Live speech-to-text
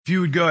If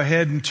you would go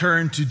ahead and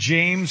turn to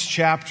James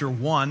chapter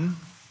 1.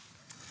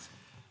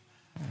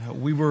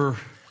 We were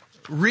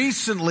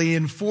recently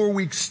in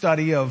 4-week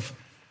study of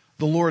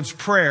the Lord's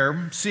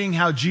Prayer, seeing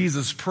how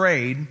Jesus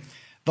prayed.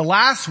 The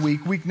last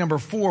week, week number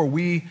 4,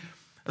 we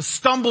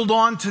stumbled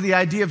on to the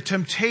idea of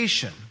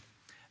temptation.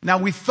 Now,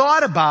 we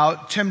thought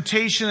about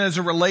temptation as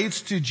it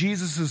relates to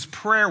Jesus'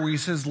 prayer where he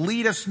says,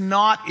 "Lead us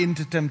not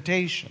into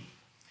temptation."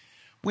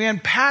 We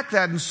unpacked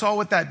that and saw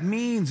what that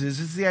means is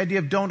it's the idea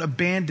of don't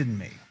abandon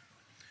me.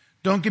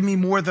 Don't give me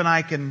more than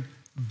I can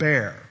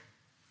bear.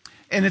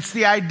 And it's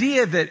the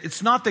idea that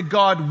it's not that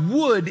God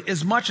would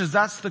as much as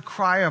that's the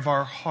cry of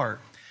our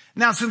heart.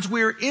 Now, since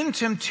we're in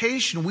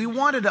temptation, we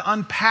wanted to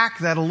unpack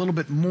that a little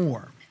bit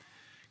more.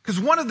 Because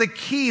one of the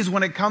keys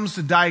when it comes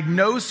to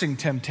diagnosing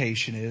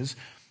temptation is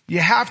you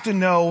have to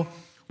know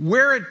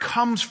where it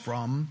comes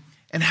from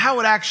and how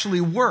it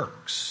actually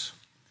works,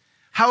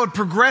 how it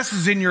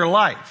progresses in your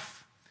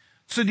life,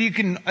 so that you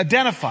can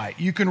identify it,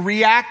 you can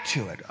react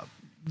to it,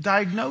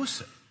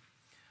 diagnose it.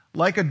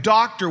 Like a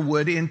doctor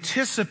would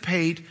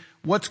anticipate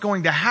what's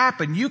going to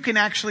happen, you can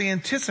actually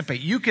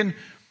anticipate. You can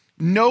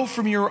know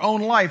from your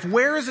own life,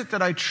 where is it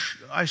that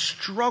I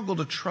struggle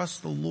to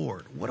trust the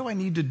Lord? What do I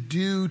need to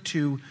do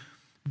to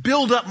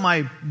build up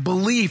my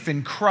belief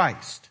in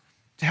Christ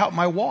to help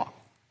my walk?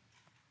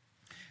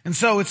 And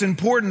so it's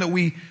important that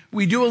we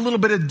do a little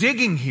bit of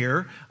digging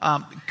here,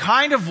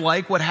 kind of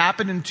like what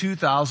happened in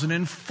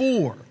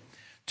 2004.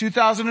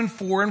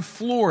 2004 in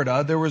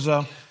Florida, there was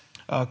a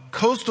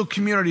coastal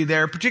community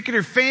there, a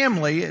particular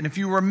family, and if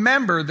you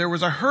remember, there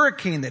was a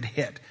hurricane that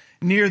hit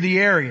near the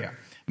area.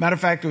 Matter of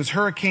fact, it was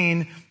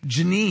Hurricane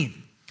Janine.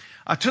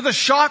 To the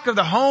shock of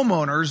the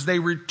homeowners, they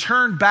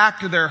returned back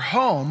to their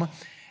home,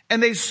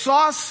 and they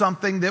saw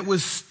something that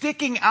was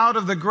sticking out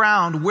of the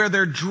ground where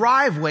their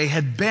driveway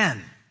had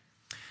been.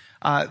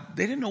 They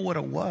didn't know what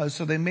it was,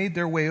 so they made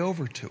their way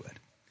over to it.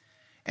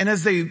 And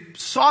as they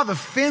saw the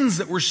fins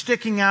that were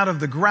sticking out of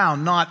the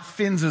ground, not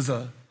fins as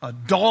a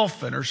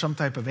dolphin or some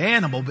type of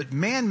animal, but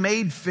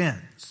man-made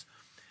fins,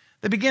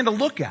 they began to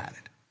look at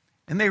it,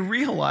 and they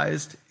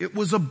realized it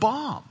was a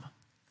bomb.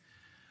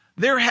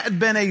 There had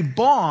been a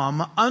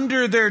bomb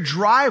under their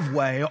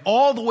driveway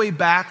all the way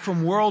back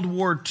from World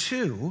War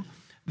II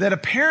that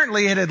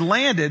apparently it had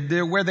landed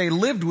there where they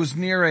lived was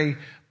near a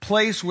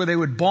place where they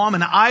would bomb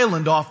an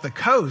island off the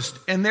coast,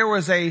 and there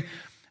was a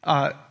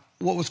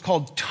what was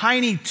called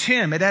Tiny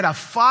Tim. It had a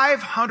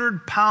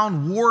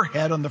 500-pound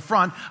warhead on the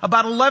front,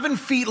 about 11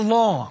 feet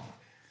long,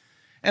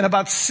 and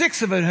about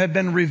 6 of it had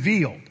been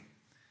revealed.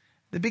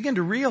 They began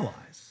to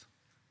realize,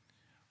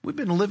 we've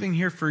been living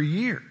here for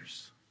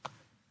years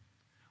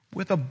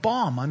with a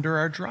bomb under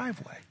our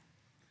driveway.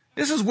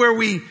 This is where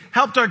we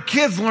helped our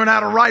kids learn how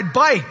to ride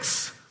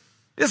bikes.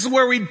 This is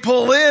where we'd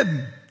pull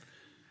in.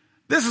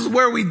 This is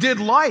where we did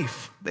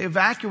life. They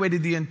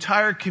evacuated the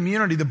entire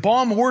community. The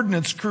bomb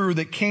ordnance crew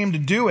that came to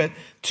do it,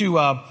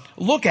 to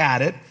look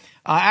at it,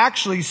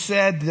 actually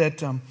said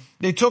that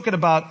they took it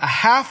about a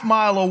half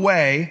mile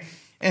away,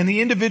 and the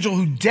individual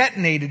who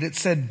detonated it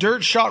said,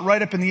 "Dirt shot right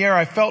up in the air.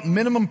 I felt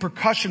minimum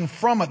percussion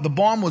from it." The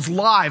bomb was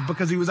live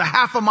because he was a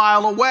half a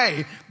mile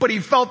away, but he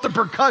felt the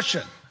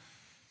percussion.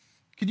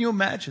 Can you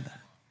imagine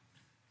that?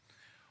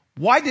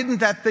 Why didn't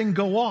that thing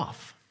go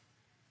off?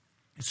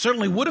 It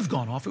certainly would have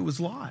gone off. It was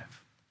live.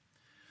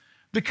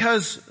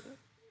 Because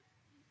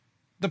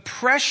the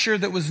pressure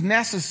that was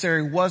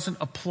necessary wasn't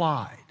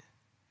applied.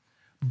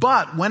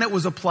 But when it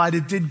was applied,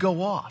 it did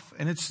go off.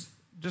 And it's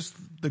just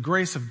the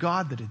grace of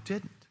God that it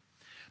didn't.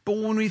 But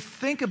when we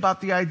think about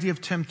the idea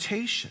of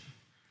temptation,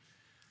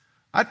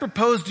 I'd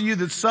propose to you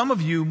that some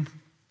of you,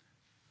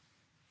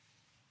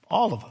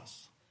 all of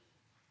us,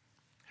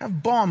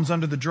 have bombs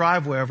under the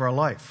driveway of our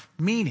life.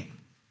 Meaning,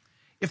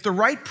 if the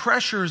right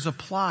pressure is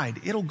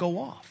applied, it'll go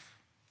off.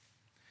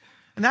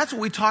 And that's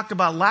what we talked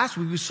about last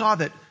week. We saw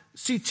that,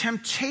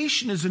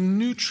 temptation is a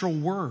neutral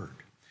word.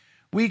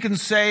 We can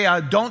say,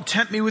 don't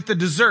tempt me with the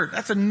dessert.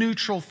 That's a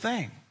neutral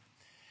thing.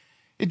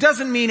 It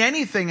doesn't mean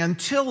anything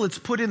until it's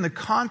put in the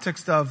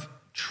context of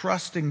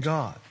trusting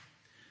God.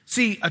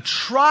 See, a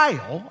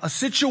trial, a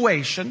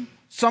situation,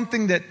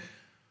 something that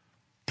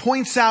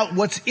points out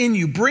what's in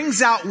you,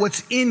 brings out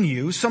what's in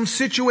you, some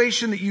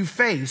situation that you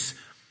face,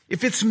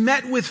 if it's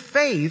met with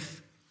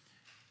faith,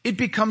 it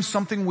becomes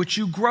something which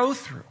you grow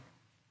through.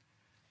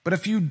 But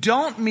if you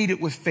don't meet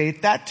it with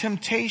faith, that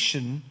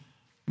temptation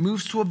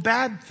moves to a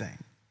bad thing,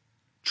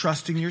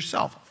 trusting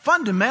yourself.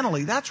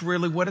 Fundamentally, that's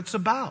really what it's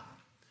about.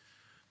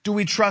 Do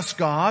we trust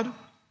God?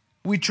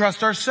 We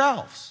trust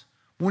ourselves.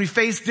 When we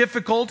face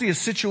difficulty, a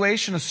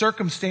situation, a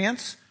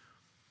circumstance,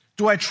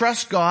 do I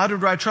trust God or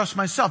do I trust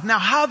myself? Now,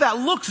 how that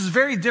looks is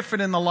very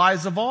different in the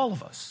lives of all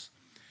of us.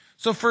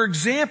 So, for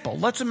example,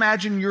 let's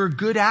imagine you're a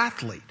good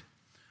athlete.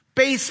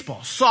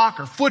 Baseball,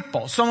 soccer,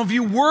 football. Some of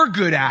you were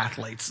good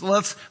athletes.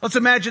 Let's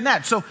imagine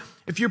that. So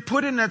if you're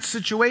put in that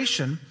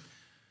situation,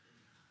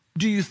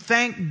 do you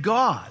thank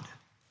God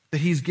that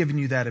He's given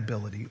you that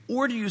ability?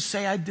 Or do you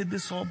say, I did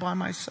this all by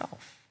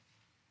myself?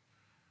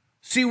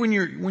 See, when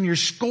you're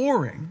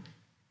scoring,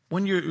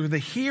 when you're the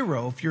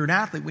hero, if you're an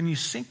athlete, when you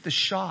sink the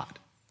shot,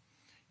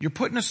 you're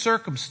put in a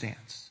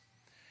circumstance,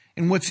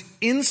 and what's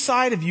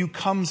inside of you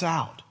comes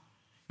out.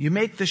 You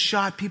make the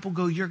shot, people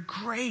go, you're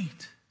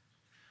great.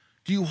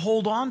 Do you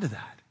hold on to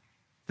that?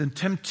 The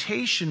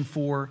temptation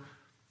for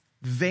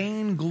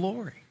vain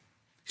glory.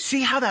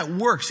 See how that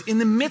works. In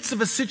the midst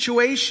of a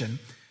situation,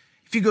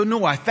 if you go,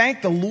 no, I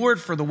thank the Lord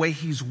for the way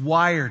He's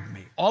wired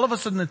me. All of a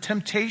sudden, the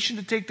temptation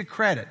to take the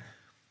credit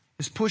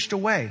is pushed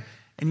away,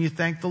 and you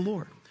thank the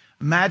Lord.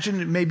 Imagine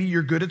that maybe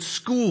you're good at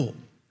school.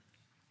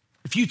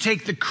 If you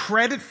take the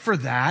credit for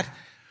that,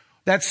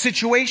 that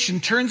situation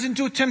turns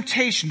into a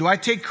temptation. Do I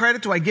take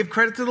credit? Do I give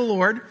credit to the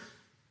Lord?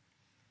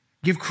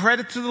 Give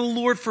credit to the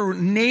Lord for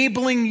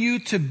enabling you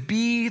to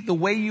be the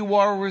way you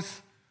are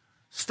with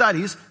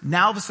studies.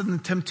 Now, all of a sudden, the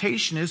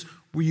temptation is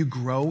where you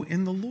grow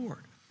in the Lord.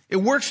 It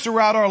works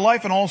throughout our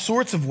life in all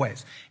sorts of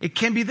ways. It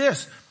can be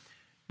this.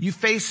 You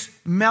face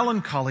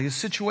melancholy, a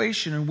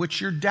situation in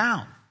which you're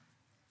down.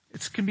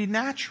 It can be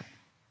natural.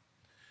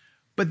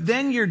 But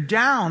then you're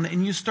down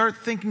and you start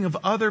thinking of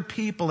other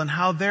people and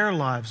how their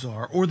lives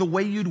are, or the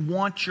way you'd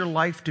want your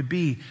life to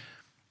be.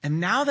 And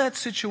now that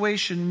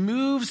situation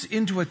moves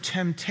into a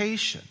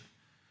temptation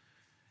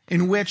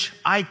in which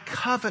I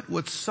covet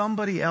what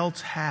somebody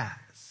else has.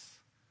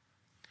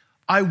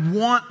 I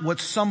want what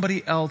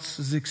somebody else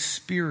is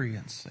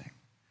experiencing.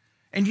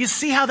 And you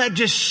see how that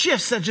just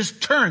shifts, that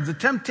just turns. The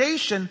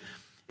temptation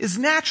is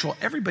natural.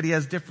 Everybody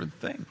has different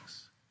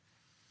things.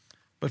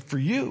 But for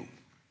you,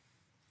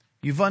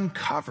 you've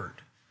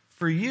uncovered,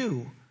 for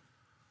you,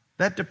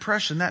 that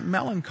depression, that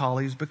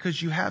melancholy is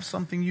because you have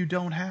something you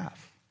don't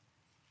have.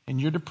 And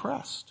you're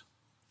depressed.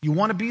 You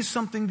want to be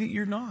something that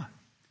you're not.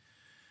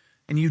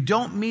 And you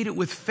don't meet it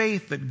with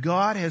faith that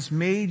God has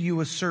made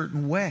you a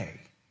certain way.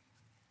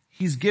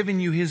 He's given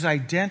you His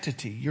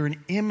identity. You're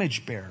an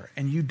image bearer.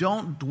 And you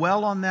don't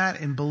dwell on that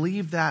and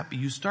believe that, but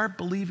you start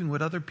believing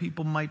what other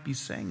people might be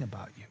saying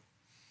about you.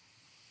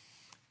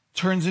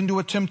 Turns into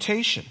a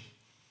temptation.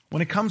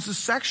 When it comes to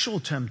sexual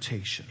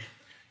temptation,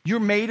 you're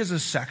made as a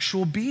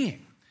sexual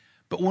being.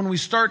 But when we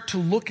start to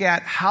look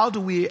at how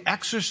do we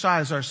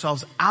exercise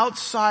ourselves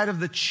outside of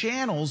the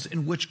channels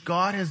in which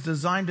God has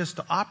designed us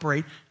to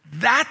operate,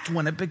 that's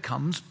when it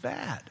becomes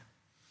bad.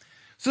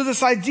 So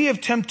this idea of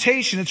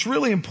temptation, it's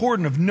really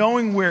important of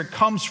knowing where it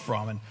comes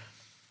from and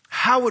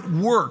how it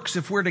works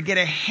if we're to get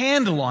a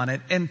handle on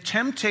it. And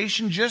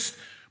temptation just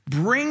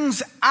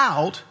brings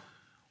out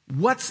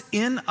what's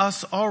in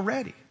us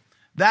already.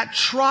 That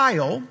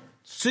trial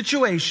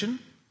situation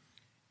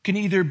can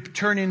either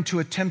turn into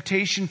a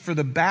temptation for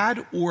the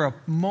bad or a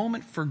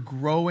moment for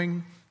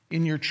growing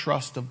in your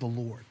trust of the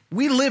Lord.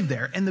 We live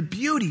there, and the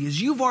beauty is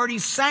you've already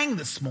sang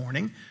this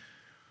morning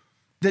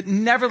that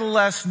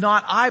nevertheless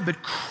not I,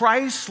 but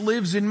Christ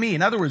lives in me.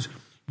 In other words,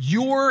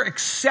 your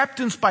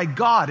acceptance by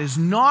God is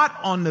not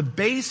on the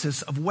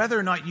basis of whether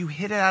or not you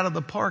hit it out of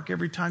the park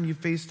every time you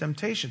face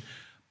temptation,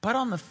 but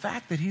on the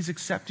fact that He's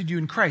accepted you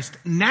in Christ.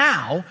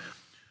 Now,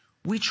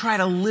 we try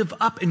to live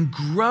up and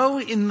grow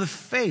in the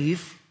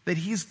faith that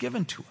He's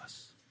given to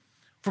us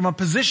from a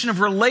position of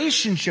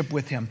relationship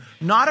with Him,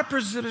 not a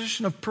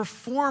position of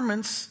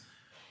performance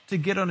to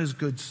get on His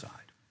good side.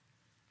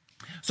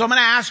 So I'm going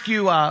to ask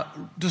you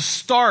to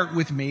start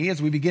with me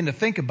as we begin to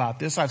think about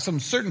this. I have some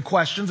certain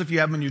questions. If you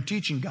have them in your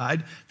teaching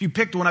guide, if you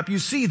picked one up, you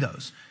see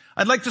those.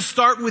 I'd like to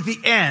start with the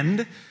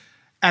end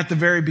at the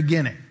very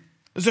beginning.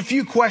 There's a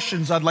few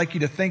questions I'd like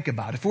you to think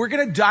about. If we're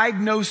going to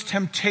diagnose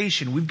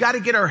temptation, we've got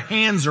to get our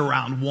hands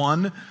around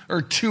one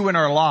or two in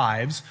our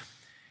lives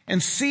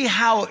and see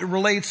how it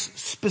relates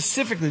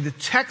specifically, the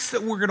text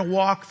that we're going to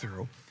walk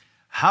through,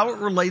 how it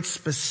relates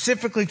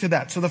specifically to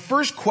that. So the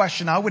first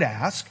question I would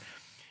ask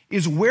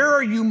is, where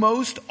are you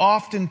most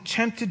often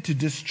tempted to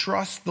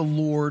distrust the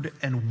Lord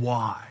and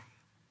why?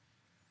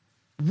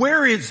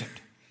 Where is it?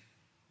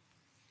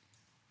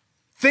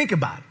 Think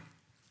about it.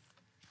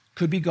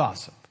 Could be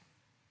gossip.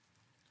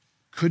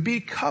 Could be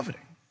coveting.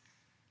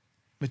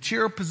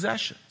 Material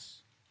possessions.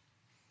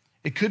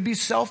 It could be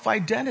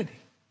self-identity.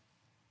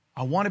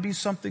 I want to be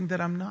something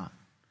that I'm not.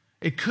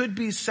 It could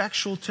be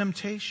sexual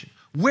temptation.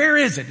 Where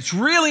is it? It's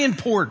really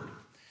important.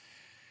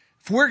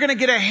 If we're going to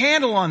get a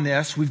handle on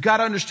this, we've got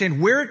to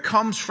understand where it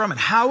comes from and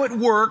how it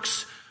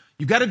works.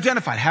 You've got to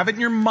identify it. Have it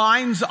in your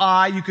mind's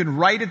eye. You can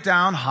write it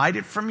down, hide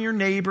it from your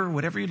neighbor,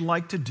 whatever you'd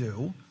like to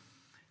do.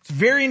 It's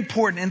very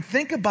important. And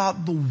think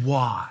about the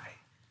why.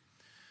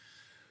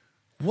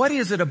 What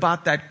is it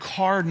about that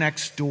car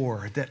next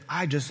door that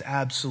I just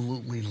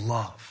absolutely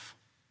love?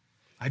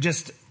 I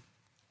just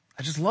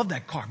love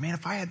that car. Man,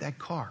 if I had that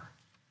car,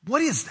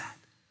 what is that?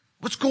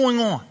 What's going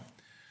on?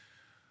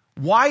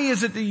 Why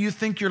is it that you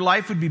think your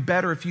life would be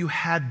better if you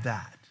had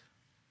that?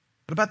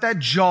 What about that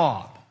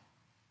job?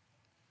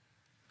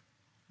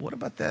 What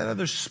about that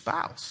other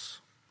spouse?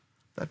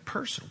 That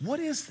person? What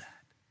is that?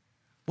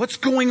 What's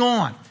going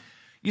on?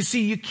 You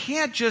see, you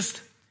can't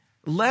just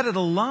let it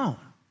alone.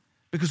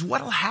 Because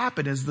what will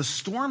happen is the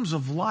storms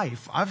of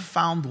life, I've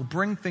found, will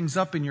bring things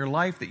up in your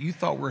life that you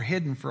thought were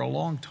hidden for a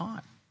long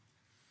time.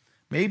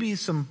 Maybe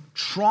some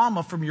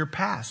trauma from your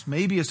past.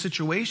 Maybe a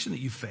situation that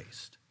you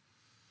faced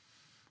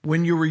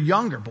when you were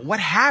younger. But what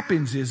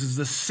happens is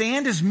the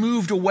sand is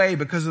moved away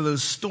because of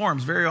those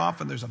storms. Very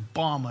often there's a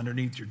bomb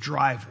underneath your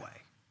driveway.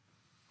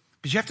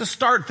 But you have to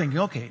start thinking,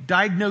 okay,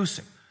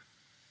 diagnosing.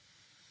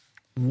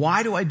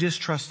 Why do I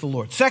distrust the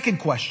Lord? Second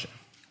question.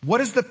 What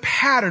is the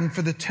pattern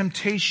for the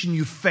temptation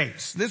you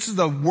face? This is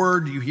the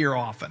word you hear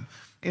often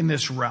in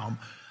this realm.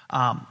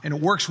 And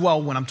it works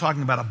well when I'm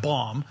talking about a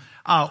bomb.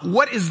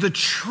 What is the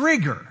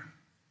trigger?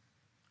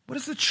 What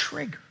is the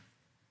trigger?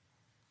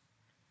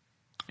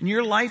 In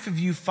your life, have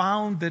you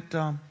found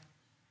that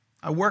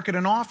I work at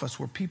an office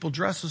where people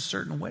dress a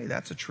certain way?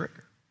 That's a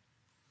trigger.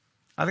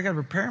 I got to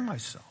prepare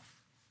myself.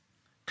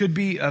 Could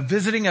be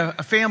visiting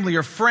a family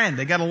or friend.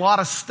 They got a lot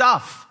of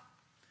stuff.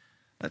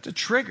 That's a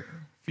trigger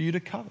for you to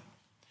cover.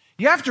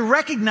 You have to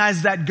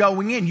recognize that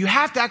going in. You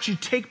have to actually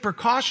take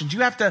precautions.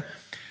 You have to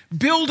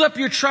build up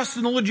your trust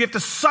in the Lord. You have to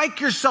psych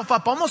yourself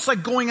up, almost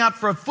like going out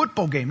for a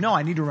football game. No,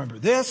 I need to remember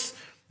this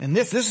and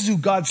this. This is who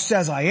God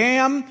says I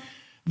am.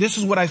 This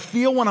is what I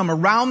feel when I'm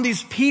around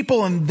these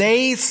people and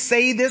they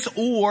say this,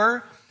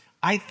 or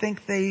I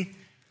think they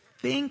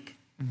think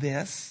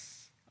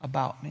this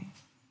about me.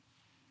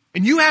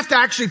 And you have to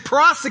actually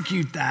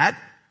prosecute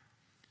that.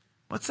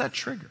 What's that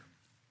trigger?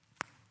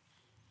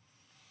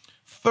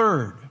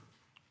 Third,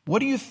 what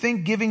do you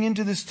think giving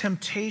into this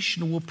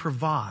temptation will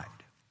provide?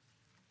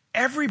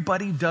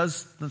 Everybody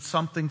does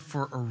something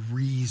for a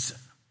reason.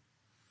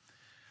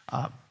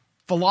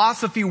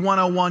 Philosophy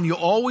 101, you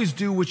always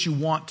do what you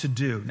want to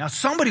do. Now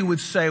somebody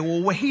would say,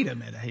 well, wait a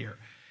minute here.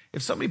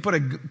 If somebody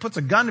puts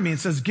a gun to me and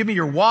says, give me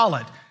your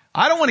wallet,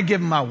 I don't want to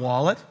give him my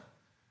wallet.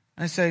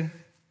 And I say,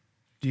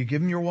 do you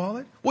give him your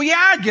wallet? Well, yeah,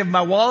 I give him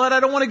my wallet. I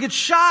don't want to get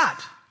shot.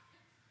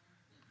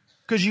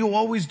 Because you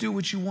always do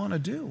what you want to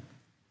do.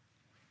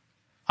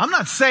 I'm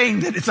not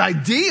saying that it's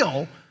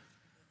ideal,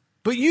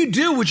 but you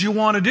do what you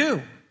want to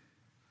do.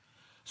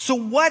 So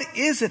what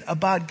is it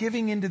about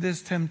giving into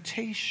this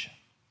temptation?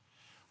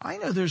 I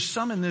know there's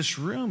some in this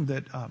room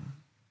that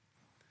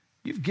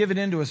you've given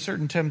into a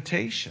certain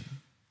temptation.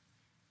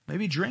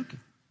 Maybe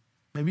drinking,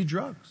 maybe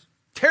drugs.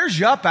 Tears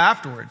you up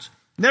afterwards.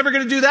 Never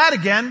going to do that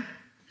again.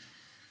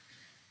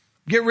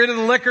 Get rid of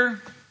the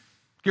liquor,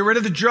 get rid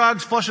of the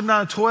drugs, flush them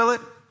down the toilet.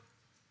 A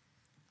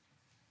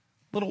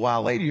little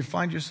while later, you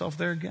find yourself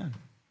there again.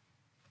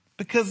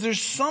 Because there's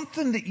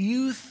something that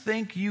you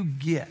think you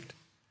get.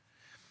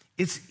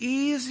 It's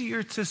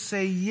easier to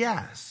say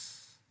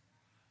yes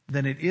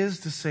than it is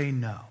to say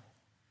no.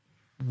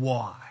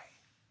 Why?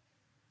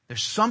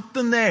 There's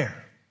something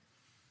there.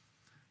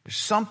 There's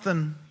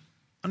something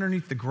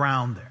underneath the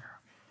ground there.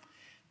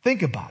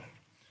 Think about it.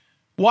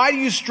 Why do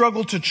you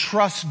struggle to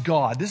trust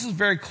God? This is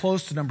very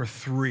close to number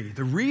 3.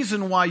 The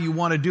reason why you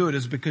want to do it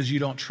is because you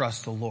don't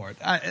trust the Lord.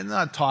 I'm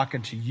not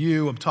talking to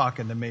you. I'm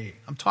talking to me.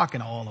 I'm talking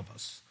to all of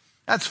us.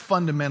 That's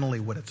fundamentally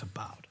what it's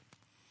about.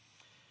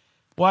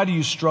 Why do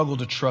you struggle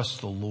to trust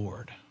the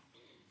Lord?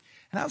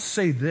 And I'll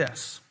say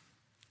this.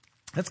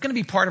 That's going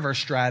to be part of our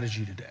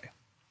strategy today.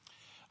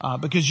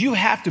 Because you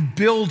have to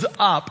build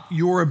up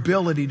your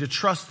ability to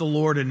trust the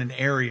Lord in an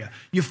area.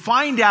 You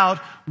find out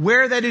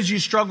where that is you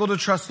struggle to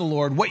trust the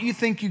Lord, what you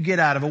think you get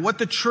out of it, what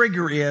the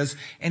trigger is,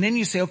 and then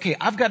you say, okay,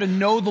 I've got to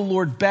know the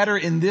Lord better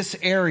in this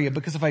area,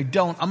 because if I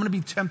don't, I'm going to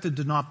be tempted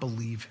to not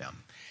believe Him.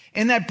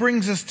 And that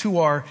brings us to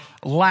our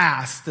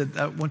last that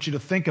I want you to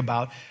think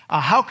about.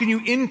 How can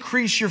you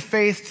increase your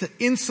faith to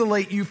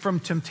insulate you from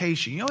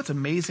temptation? You know what's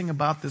amazing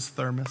about this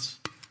thermos?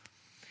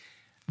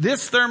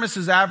 This thermos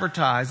is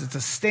advertised. It's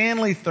a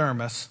Stanley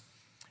thermos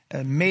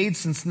made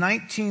since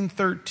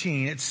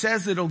 1913. It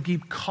says it'll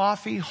keep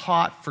coffee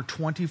hot for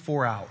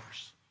 24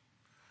 hours.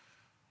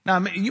 Now,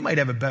 you might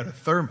have a better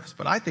thermos,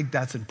 but I think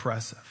that's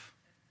impressive.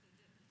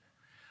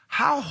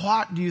 How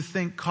hot do you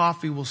think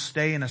coffee will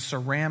stay in a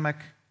ceramic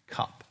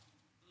cup?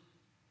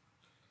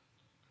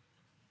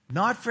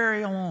 Not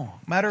very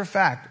long. Matter of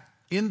fact,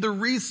 in the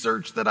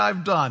research that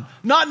I've done,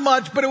 not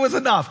much, but it was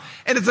enough.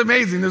 And it's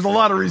amazing. There's a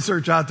lot of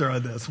research out there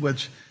on this,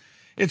 which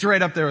it's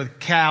right up there with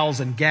cows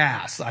and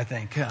gas, I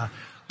think.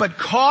 But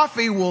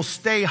coffee will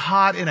stay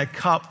hot in a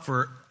cup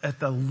for, at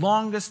the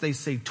longest, they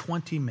say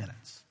 20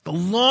 minutes. The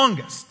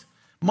longest.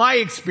 My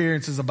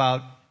experience is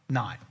about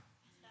 9.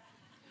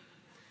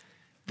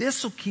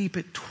 This will keep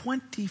it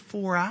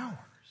 24 hours.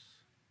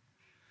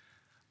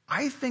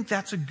 I think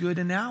that's a good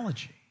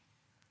analogy.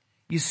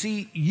 You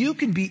see, you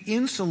can be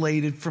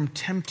insulated from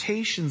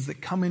temptations that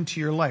come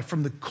into your life,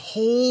 from the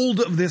cold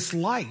of this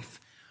life,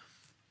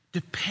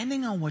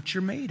 depending on what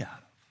you're made out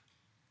of.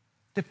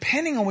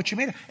 Depending on what you're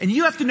made of. And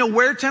you have to know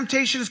where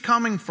temptation is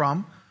coming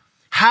from,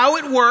 how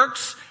it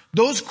works,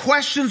 those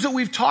questions that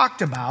we've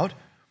talked about.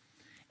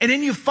 And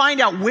then you find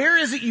out where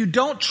is it you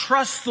don't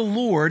trust the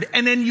Lord,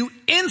 and then you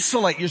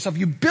insulate yourself.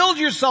 You build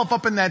yourself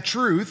up in that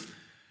truth,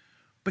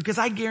 because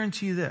I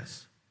guarantee you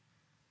this.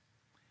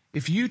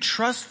 If you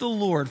trust the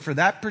Lord for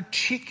that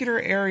particular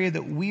area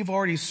that we've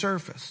already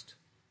surfaced,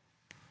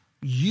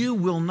 you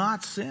will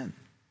not sin.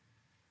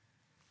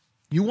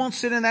 You won't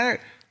sin in that area.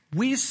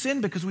 We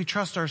sin because we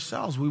trust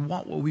ourselves. We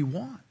want what we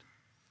want.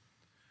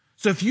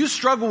 So if you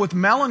struggle with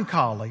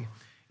melancholy,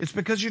 it's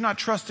because you're not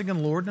trusting in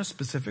the Lord in a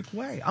specific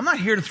way. I'm not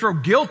here to throw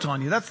guilt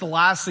on you. That's the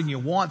last thing you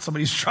want.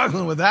 Somebody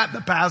struggling with that, and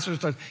the pastor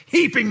starts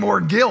heaping more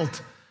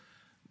guilt.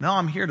 No,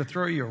 I'm here to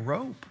throw you a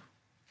rope.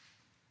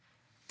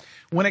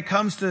 When it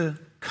comes to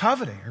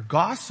coveting or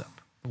gossip,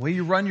 the way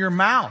you run your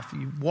mouth,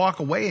 you walk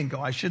away and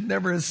go, I should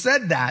never have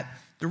said that.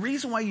 The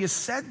reason why you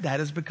said that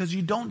is because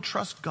you don't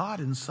trust God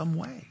in some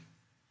way.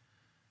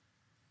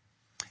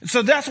 And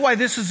so that's why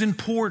this is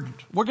important.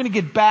 We're going to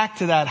get back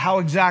to that, how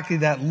exactly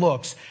that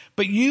looks.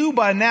 But you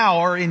by now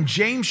are in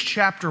James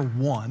chapter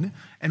 1,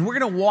 and we're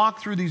going to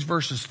walk through these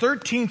verses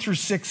 13 through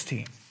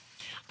 16.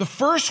 The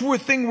first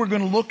thing we're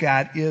going to look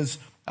at is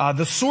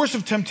the source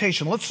of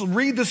temptation. Let's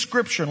read the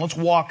scripture and let's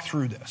walk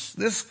through this.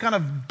 This kind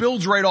of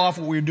builds right off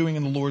what we're doing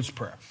in the Lord's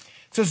Prayer.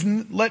 It says,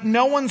 let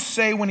no one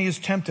say when he is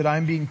tempted, I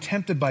am being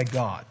tempted by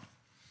God.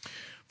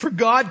 For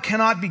God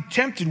cannot be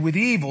tempted with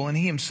evil, and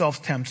he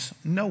himself tempts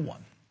no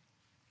one.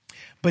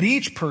 But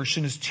each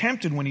person is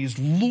tempted when he is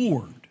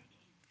lured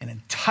and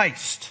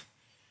enticed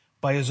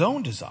by his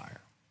own desire.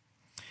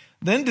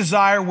 Then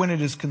desire, when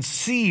it is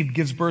conceived,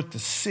 gives birth to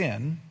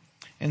sin,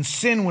 and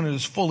sin, when it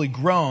is fully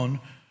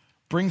grown,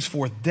 brings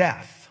forth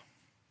death.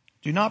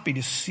 Do not be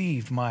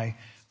deceived, my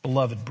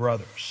beloved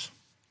brothers.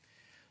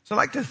 So I'd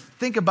like to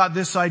think about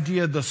this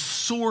idea, the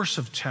source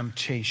of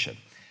temptation,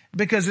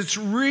 because it's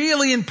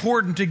really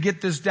important to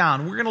get this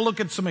down. We're going to look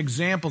at some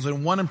examples,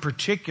 and one in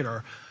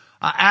particular,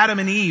 Adam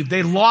and Eve.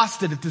 They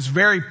lost it at this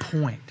very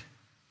point.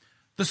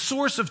 The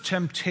source of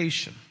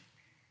temptation,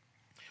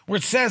 where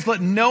it says,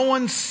 let no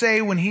one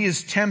say when he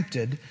is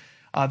tempted.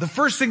 The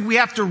first thing we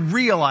have to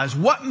realize,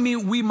 what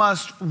we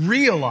must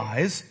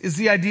realize, is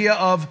the idea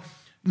of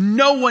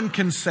no one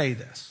can say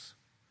this.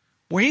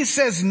 When he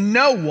says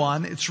no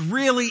one, it's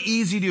really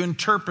easy to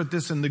interpret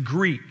this in the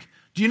Greek.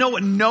 Do you know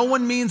what no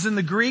one means in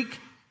the Greek?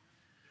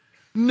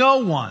 No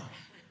one.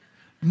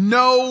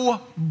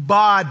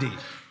 Nobody.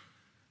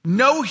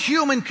 No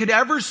human could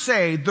ever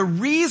say, the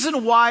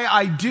reason why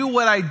I do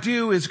what I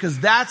do is because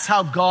that's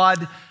how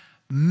God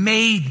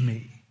made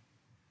me.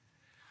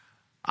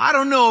 I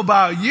don't know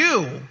about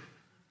you,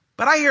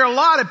 but I hear a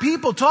lot of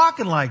people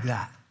talking like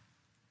that.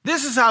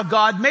 This is how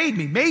God made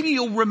me. Maybe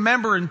you'll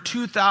remember in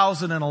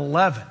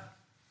 2011,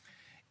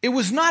 it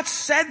was not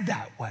said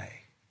that way.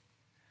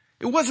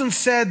 It wasn't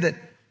said that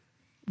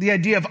the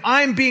idea of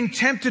I'm being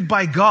tempted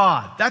by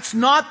God. That's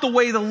not the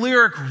way the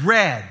lyric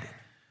read.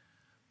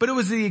 But it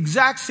was the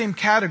exact same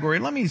category.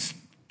 Let me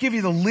give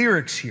you the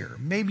lyrics here.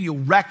 Maybe you'll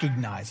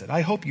recognize it.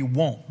 I hope you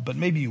won't, but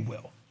maybe you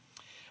will.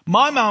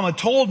 My mama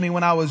told me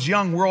when I was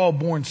young, we're all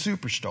born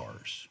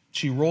superstars.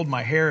 She rolled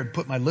my hair and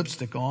put my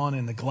lipstick on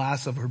in the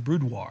glass of her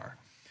boudoir.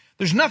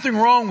 There's nothing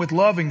wrong with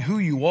loving who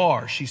you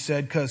are, she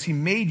said, because he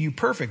made you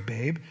perfect,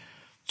 babe.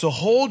 So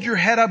hold your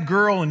head up,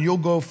 girl, and you'll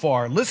go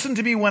far. Listen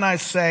to me when I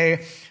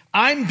say,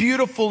 I'm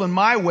beautiful in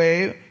my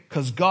way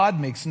because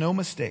God makes no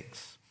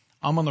mistakes.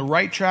 I'm on the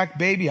right track,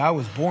 baby. I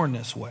was born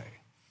this way.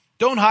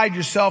 Don't hide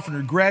yourself and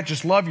regret.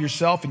 Just love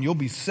yourself and you'll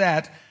be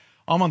set.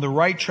 I'm on the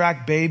right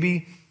track,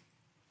 baby.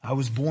 I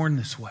was born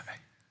this way.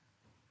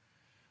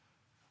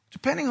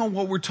 Depending on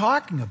what we're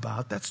talking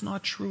about, that's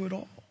not true at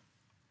all.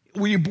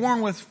 Were you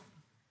born with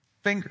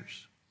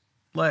fingers,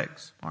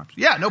 legs, arms?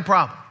 Yeah, no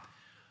problem.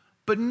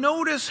 But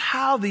notice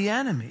how the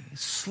enemy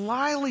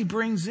slyly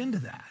brings into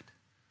that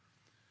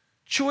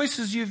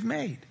choices you've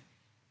made,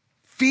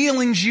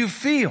 feelings you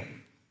feel,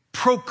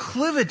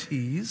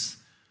 proclivities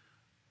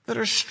that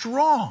are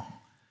strong.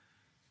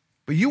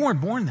 But you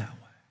weren't born that way.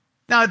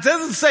 Now, it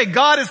doesn't say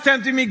God is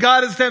tempting me,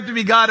 God is tempting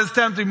me, God is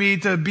tempting me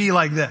to be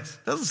like this.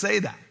 It doesn't say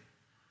that.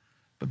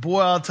 But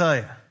boy, I'll tell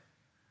you,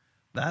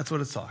 that's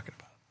what it's talking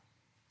about.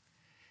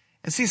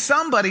 And see,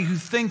 somebody who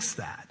thinks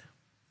that,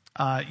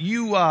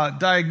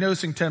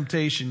 Diagnosing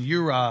Temptation,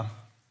 you're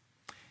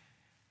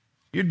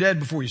dead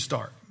before you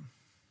start.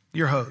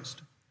 You're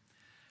hosed.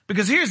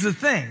 Because here's the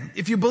thing.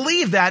 If you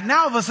believe that,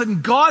 now all of a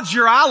sudden God's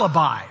your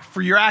alibi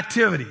for your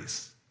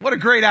activities. What a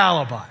great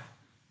alibi.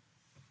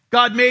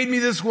 God made me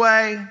this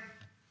way.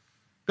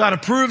 God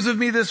approves of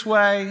me this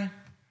way. And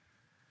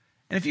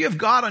if you have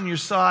God on your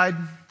side,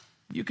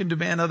 you can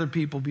demand other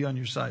people be on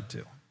your side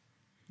too.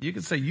 You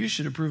can say, you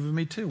should approve of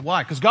me too.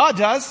 Why? Because God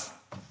does.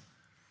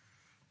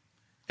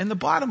 And the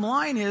bottom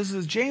line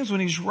is James, when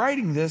he's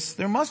writing this,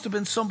 there must have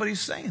been somebody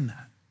saying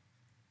that.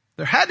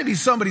 There had to be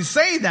somebody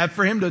saying that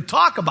for him to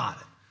talk about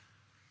it.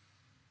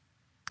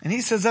 And he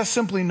says that's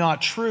simply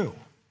not true.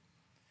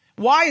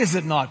 Why is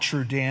it not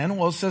true, Dan?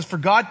 Well, it says, for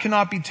God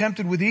cannot be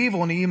tempted with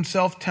evil, and he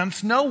himself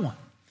tempts no one.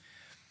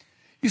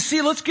 You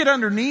see, let's get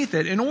underneath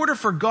it. In order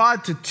for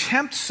God to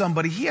tempt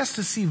somebody, he has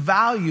to see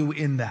value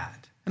in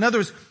that. In other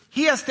words,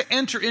 he has to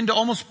enter into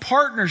almost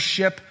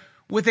partnership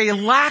with a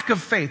lack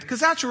of faith. Because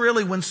that's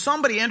really when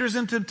somebody enters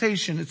into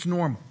temptation, it's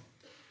normal.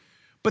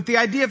 But the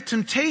idea of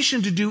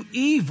temptation to do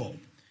evil,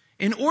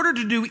 in order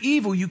to do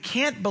evil, you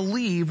can't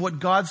believe what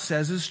God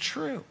says is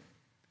true.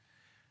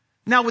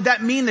 Now, would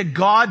that mean that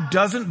God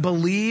doesn't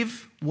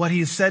believe what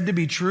he is said to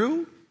be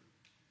true?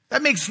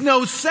 That makes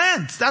no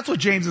sense. That's what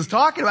James is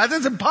talking about.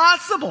 That's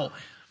impossible.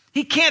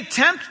 He can't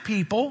tempt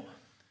people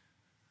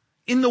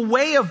in the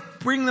way of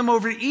bringing them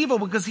over to evil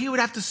because he would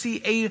have to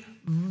see a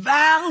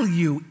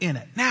value in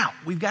it. Now,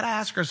 we've got to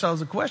ask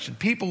ourselves a question.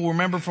 People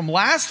remember from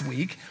last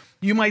week,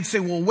 you might say,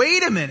 well,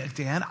 wait a minute,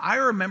 Dan. I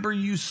remember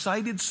you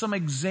cited some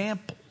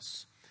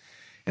examples.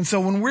 And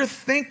so when we're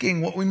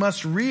thinking what we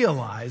must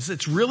realize,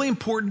 it's really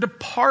important to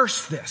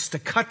parse this, to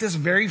cut this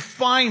very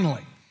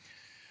finely.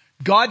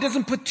 God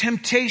doesn't put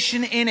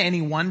temptation in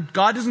anyone.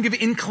 God doesn't give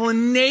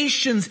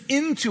inclinations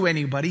into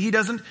anybody. He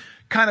doesn't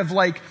kind of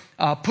like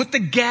put the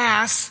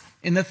gas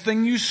in the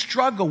thing you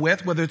struggle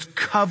with, whether it's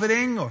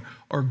coveting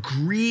or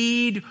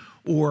greed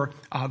or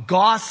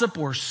gossip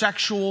or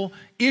sexual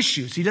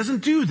issues. He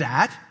doesn't do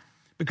that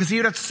because he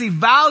would have to see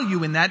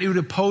value in that. He would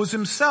oppose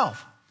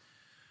himself.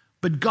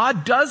 But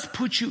God does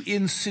put you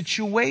in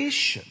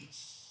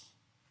situations,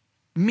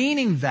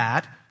 meaning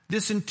that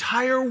this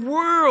entire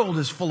world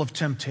is full of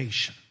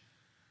temptation.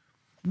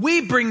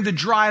 We bring the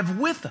drive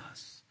with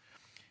us.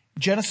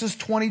 Genesis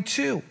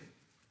 22,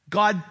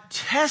 God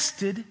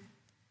tested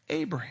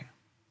Abraham.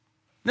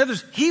 In other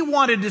words, he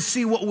wanted to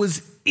see what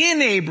was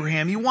in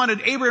Abraham. He wanted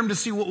Abraham to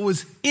see what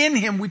was in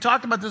him. We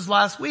talked about this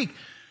last week.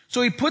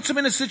 So he puts him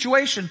in a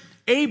situation.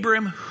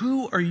 Abraham,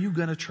 who are you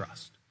going to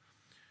trust?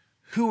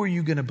 Who are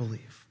you going to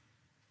believe?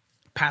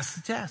 Pass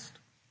the test.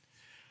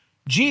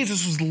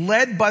 Jesus was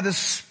led by the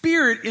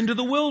Spirit into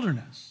the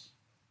wilderness.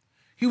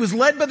 He was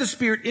led by the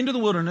Spirit into the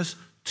wilderness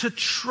to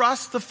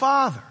trust the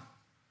Father,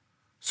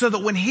 so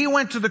that when he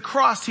went to the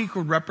cross, he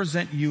could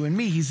represent you and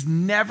me. He's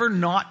never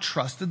not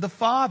trusted the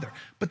Father.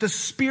 But the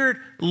Spirit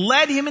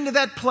led him into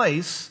that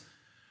place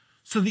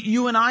so that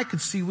you and I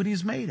could see what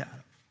he's made out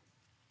of.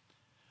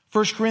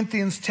 1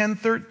 Corinthians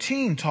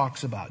 10:13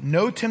 talks about,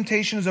 no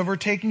temptation has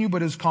overtaken you,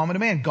 but is common to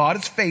man. God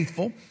is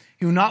faithful.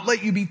 He will not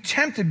let you be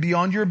tempted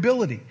beyond your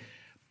ability.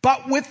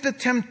 But with the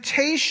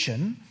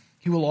temptation,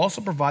 he will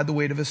also provide the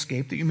way of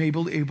escape that you may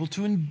be able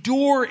to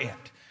endure it.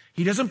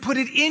 He doesn't put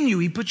it in you.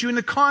 He puts you in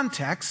the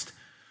context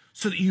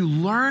so that you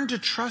learn to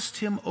trust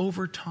him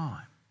over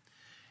time.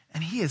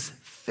 And he is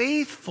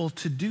faithful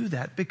to do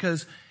that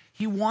because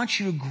he wants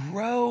you to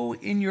grow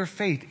in your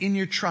faith, in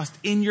your trust,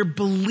 in your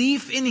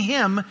belief in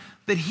him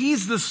that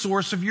he's the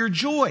source of your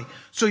joy.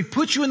 So he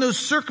puts you in those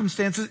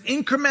circumstances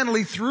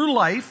incrementally through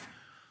life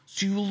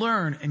so you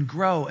learn and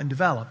grow and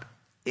develop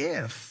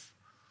if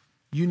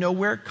you know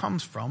where it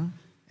comes from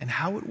and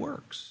how it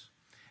works.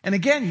 And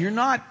again, you're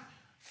not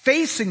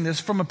facing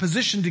this from a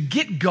position to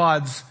get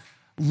God's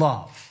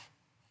love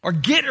or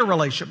get a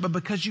relationship, but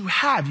because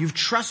you've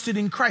trusted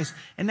in Christ.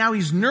 And now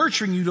he's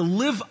nurturing you to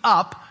live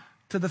up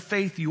to the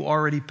faith you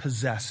already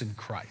possess in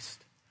Christ.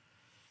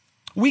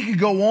 We could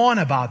go on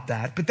about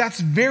that, but that's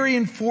very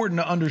important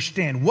to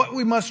understand. What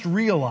we must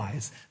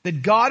realize,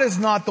 that God is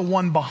not the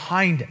one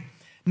behind it.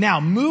 Now,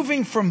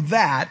 moving from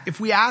that,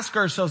 if we ask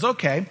ourselves,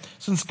 okay,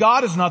 since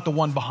God is not the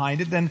one behind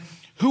it, then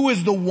who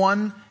is the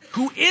one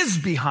who is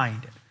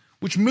behind it?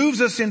 Which moves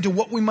us into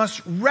what we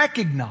must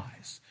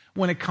recognize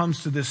when it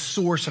comes to this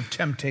source of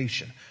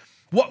temptation.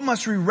 What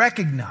must we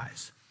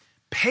recognize?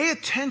 Pay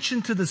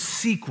attention to the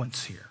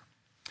sequence here.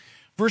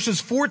 Verses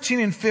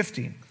 14 and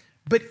 15.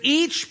 But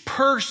each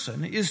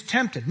person is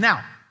tempted.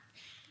 Now,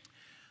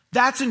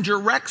 that's in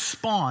direct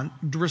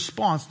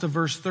response to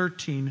verse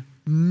 13.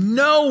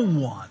 No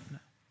one.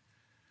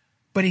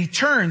 But he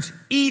turns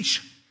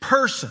each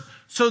person.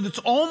 So it's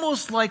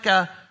almost like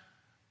a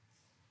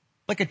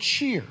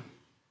cheer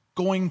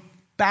going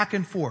back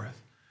and forth.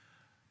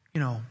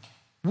 You know,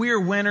 we are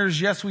winners,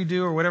 yes we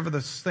do, or whatever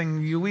this thing,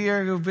 we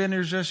are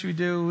winners, yes we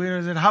do,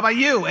 how about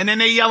you? And then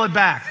they yell it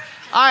back.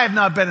 I have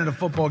not been in a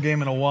football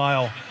game in a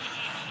while.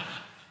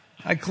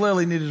 I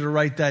clearly needed to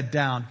write that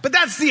down. But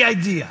that's the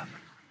idea.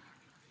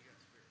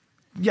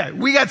 Yeah,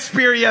 we got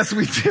spirit, yes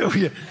we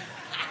do.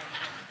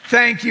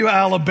 Thank you,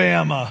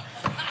 Alabama.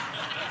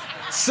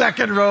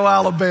 Second row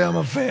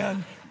Alabama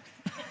fan.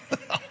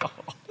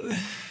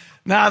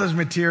 Now there's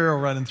material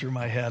running through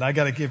my head. I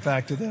got to get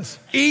back to this.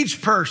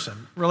 Each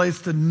person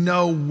relates to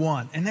no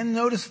one. And then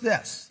notice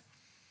this.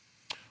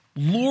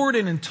 Lured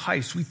and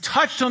enticed. We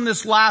touched on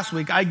this last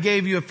week. I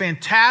gave you a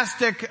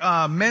fantastic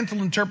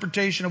mental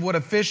interpretation of what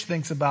a fish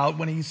thinks about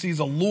when he sees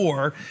a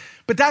lure.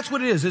 But that's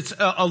what it is. It's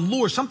a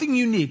lure, something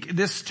unique.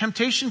 This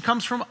temptation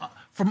comes from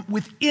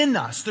within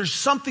us. There's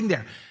something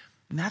there.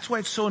 And that's why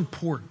it's so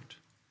important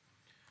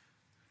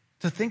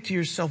to think to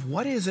yourself,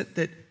 what is it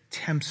that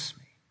tempts me?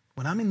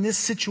 When I'm in this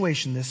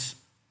situation, this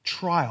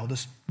trial,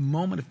 this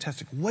moment of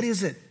testing, what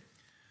is it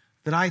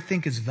that I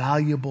think is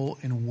valuable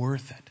and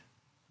worth it?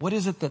 What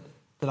is it that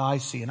I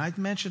see? And I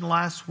mentioned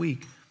last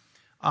week,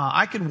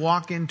 I could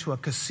walk into a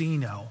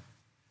casino.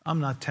 I'm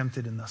not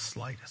tempted in the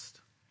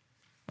slightest.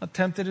 Not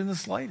tempted in the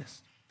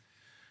slightest.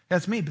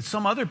 That's me. But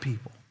some other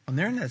people, when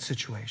they're in that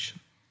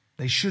situation,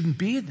 they shouldn't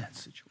be in that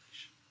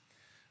situation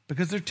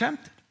because they're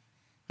tempted.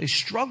 They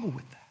struggle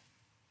with that.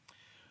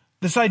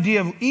 This idea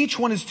of each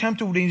one is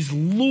tempted when he's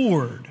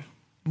lured.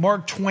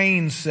 Mark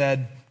Twain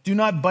said, do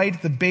not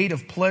bite the bait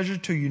of pleasure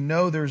till you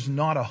know there's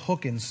not a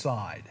hook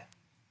inside.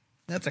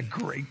 That's a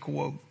great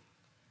quote.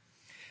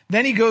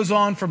 Then he goes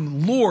on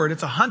from lured,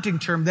 it's a hunting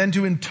term, then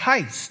to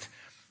enticed.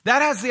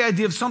 That has the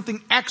idea of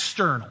something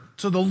external.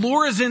 So the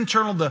lure is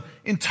internal, the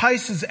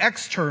entice is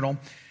external.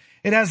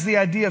 It has the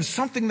idea of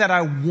something that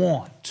I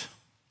want,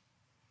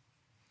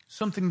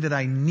 something that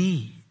I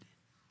need.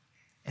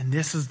 And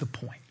this is the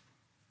point.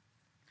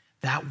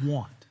 That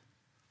want,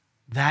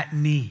 that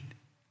need,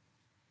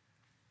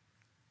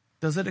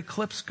 does it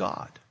eclipse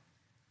God?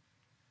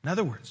 In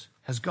other words,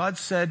 has God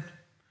said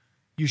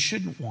you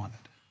shouldn't want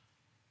it?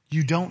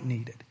 You don't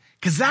need it.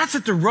 Because that's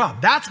at the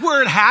rub. That's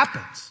where it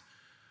happens.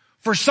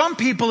 For some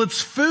people,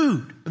 it's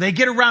food. They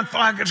get around, oh,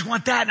 I just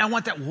want that and I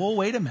want that. Whoa,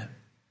 wait a minute.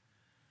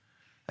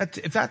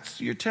 If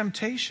that's your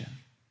temptation,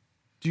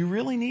 do you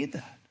really need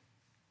that?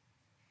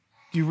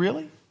 Do you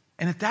really?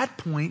 And at that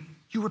point,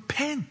 you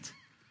repent.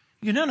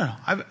 No.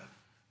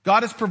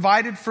 God has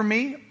provided for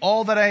me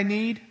all that I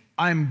need.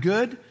 I'm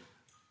good.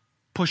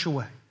 Push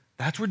away.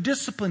 That's where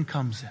discipline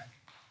comes in.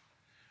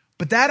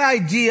 But that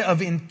idea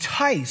of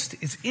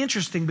enticed is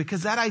interesting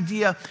because that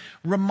idea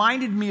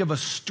reminded me of a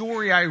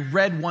story I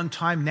read one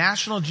time,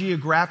 National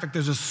Geographic.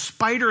 There's a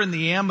spider in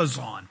the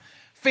Amazon.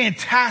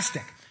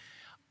 Fantastic.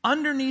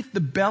 Underneath the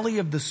belly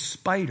of the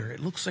spider, it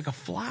looks like a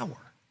flower.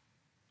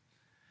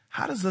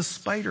 How does the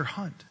spider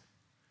hunt?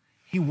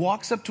 He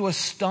walks up to a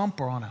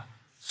stump or on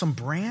some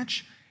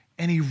branch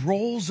and he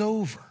rolls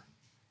over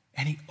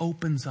and he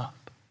opens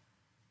up.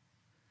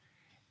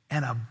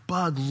 And a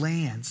bug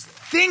lands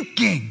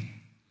thinking,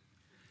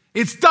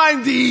 it's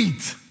time to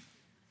eat.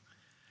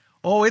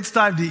 Oh, it's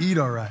time to eat,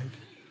 all right.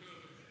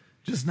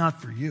 Just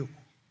not for you.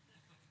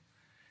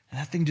 And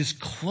that thing just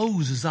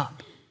closes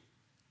up.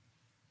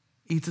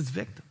 Eats its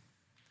victim.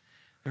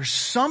 There's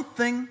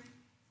something,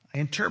 I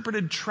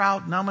interpreted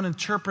trout, now I'm going to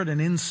interpret an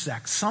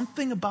insect.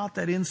 Something about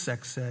that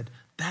insect said,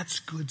 that's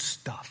good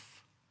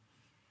stuff.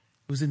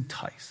 It was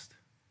enticed.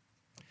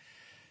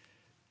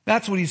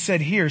 That's what he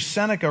said here.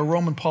 Seneca, a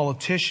Roman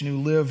politician who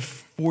lived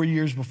 4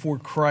 years before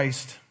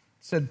Christ,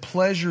 said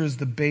pleasure is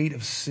the bait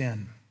of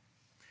sin.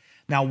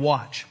 Now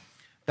watch.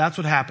 That's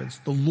what happens.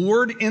 The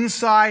lured,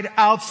 inside,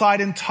 outside,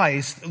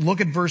 enticed.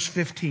 Look at verse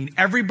 15.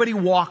 Everybody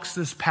walks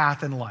this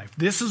path in life.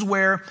 This is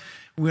where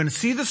we want to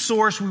see the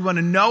source. We want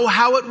to know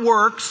how it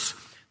works.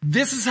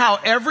 This is how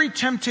every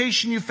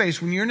temptation you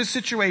face, when you're in a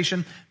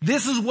situation,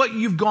 this is what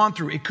you've gone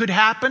through. It could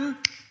happen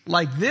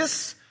like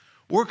this,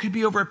 or it could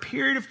be over a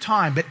period of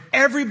time. But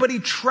everybody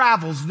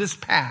travels this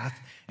path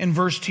in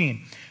verse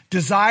 10.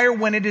 Desire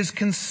when it is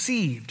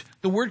conceived.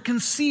 The word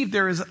conceived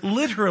there is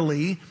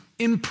literally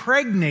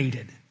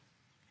impregnated.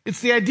 It's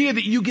the idea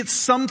that you get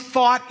some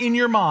thought in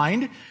your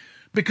mind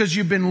because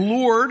you've been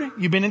lured,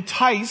 you've been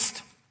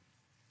enticed.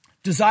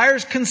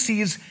 Desires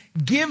conceives,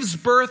 gives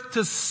birth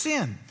to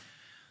sin.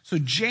 So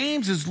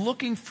James is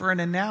looking for an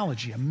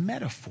analogy, a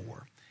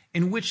metaphor,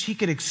 in which he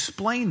could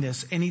explain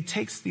this, and he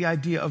takes the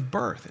idea of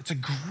birth. It's a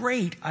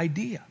great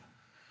idea.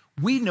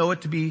 We know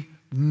it to be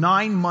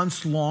 9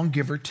 months long,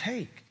 give or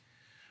take.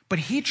 But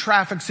he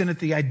traffics in it,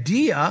 the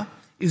idea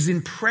is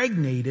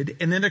impregnated,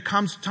 and then there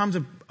comes times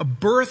a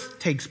birth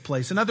takes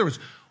place. In other words,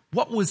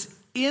 what was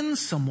in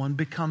someone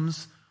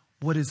becomes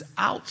what is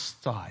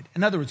outside.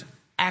 In other words,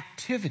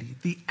 activity,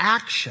 the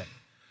action,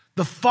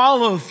 the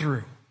follow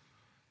through.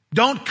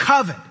 Don't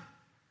covet.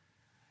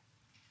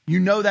 You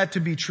know that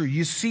to be true.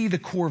 You see the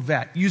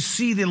Corvette, you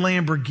see the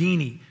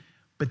Lamborghini,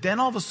 but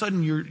then all of a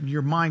sudden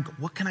your mind,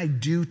 what can I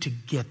do to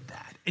get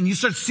that? And you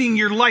start seeing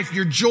your life,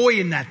 your joy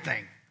in that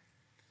thing.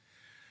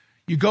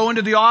 You go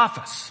into the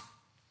office.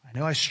 I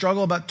know I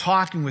struggle about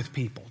talking with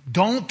people.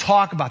 Don't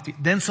talk about it.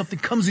 Then something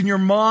comes in your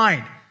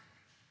mind.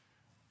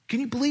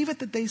 Can you believe it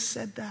that they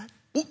said that?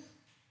 Ooh.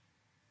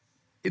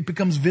 It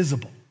becomes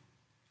visible.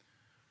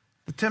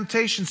 The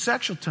temptation,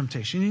 sexual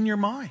temptation in your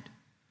mind.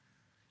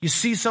 You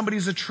see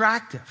somebody's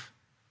attractive.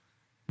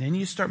 Then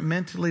you start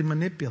mentally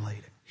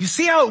manipulating. You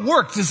see how it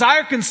works.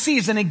 Desire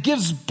conceives and it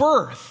gives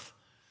birth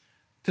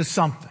to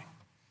something.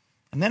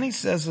 And then he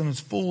says, and it's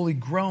fully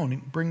grown,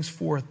 it brings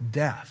forth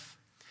death.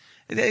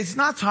 It's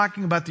not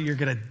talking about that you're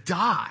going to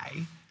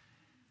die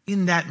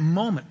in that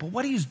moment. But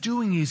what he's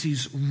doing is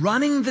he's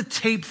running the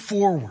tape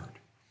forward.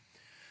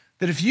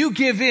 That if you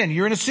give in,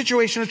 you're in a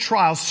situation of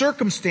trial,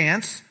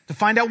 circumstance, to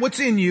find out what's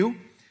in you.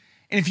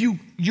 And if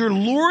you're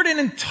lured and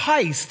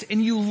enticed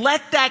and you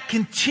let that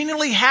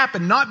continually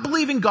happen, not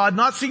believing God,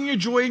 not seeing your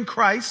joy in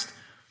Christ,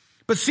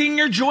 but seeing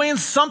your joy in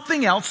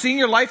something else, seeing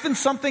your life in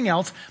something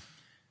else,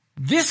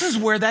 this is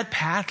where that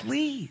path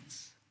leads.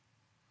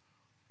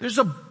 There's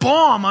a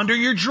bomb under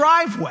your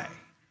driveway.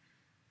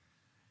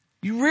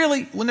 You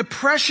really, when the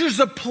pressure's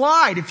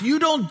applied, if you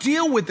don't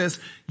deal with this,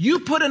 you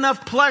put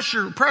enough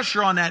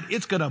pressure on that,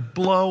 it's going to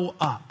blow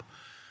up.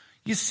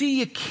 You see,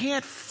 you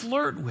can't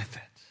flirt with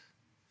it.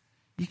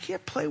 You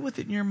can't play with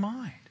it in your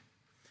mind.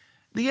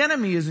 The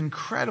enemy is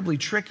incredibly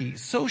tricky.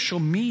 Social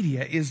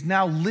media is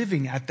now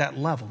living at that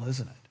level,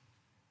 isn't it?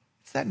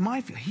 It's that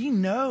minefield. He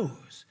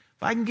knows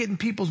if I can get in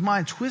people's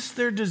mind, twist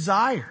their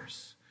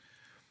desires,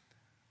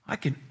 I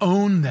can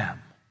own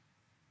them.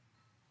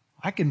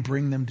 I can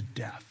bring them to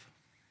death.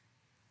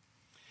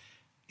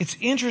 It's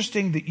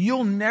interesting that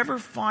you'll never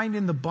find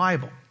in the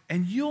Bible,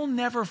 and you'll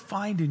never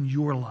find in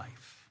your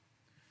life,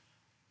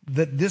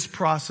 that this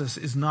process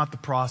is not the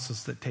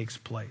process that takes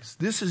place.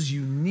 This is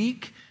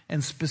unique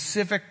and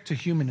specific to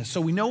humanness.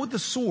 So we know the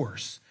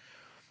source,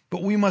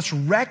 but we must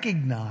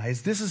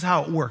recognize this is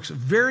how it works.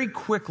 Very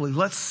quickly,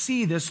 let's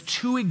see this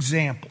 2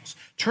 examples.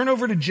 Turn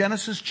over to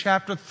Genesis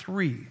chapter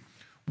 3,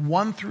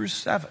 1 through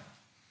 7.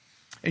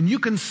 And you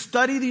can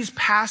study these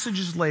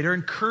passages later.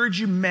 Encourage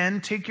you men,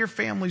 take your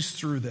families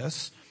through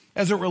this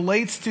as it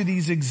relates to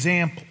these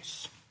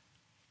examples.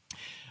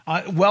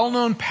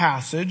 Well-known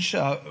passage,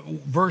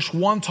 verse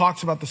 1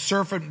 talks about the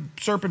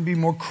serpent being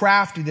more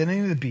crafty than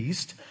any of the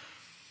beast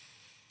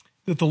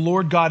that the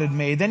Lord God had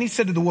made. Then he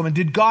said to the woman,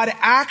 did God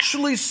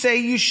actually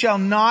say you shall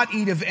not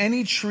eat of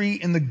any tree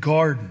in the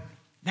garden?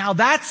 Now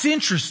that's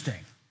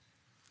interesting.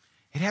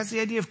 It has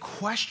the idea of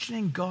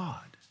questioning God,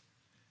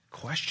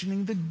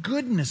 questioning the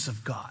goodness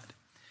of God.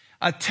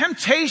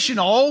 Temptation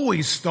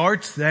always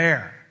starts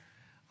there.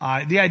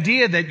 The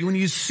idea that when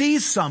you see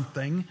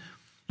something,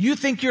 you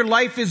think your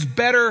life is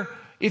better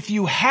if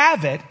you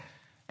have it,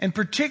 and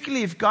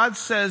particularly if God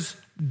says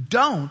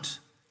don't,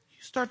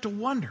 you start to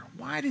wonder,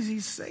 why does he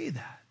say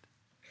that?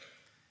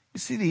 You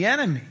see, the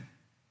enemy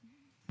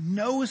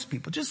knows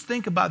people. Just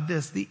think about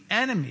this. The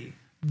enemy,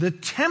 the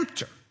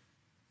tempter,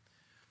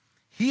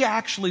 he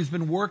actually has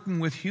been working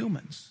with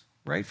humans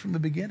right from the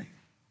beginning.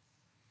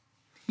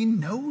 He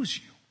knows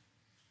you.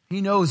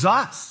 He knows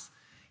us.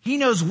 He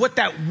knows what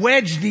that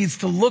wedge needs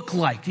to look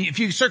like. If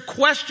you start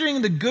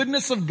questioning the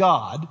goodness of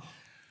God,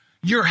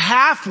 you're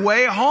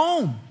halfway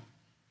home.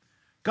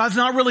 God's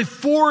not really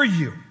for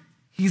you.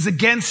 He's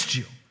against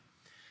you.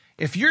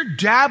 If you're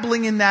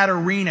dabbling in that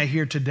arena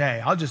here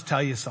today, I'll just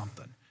tell you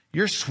something.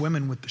 You're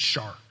swimming with the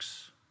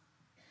sharks.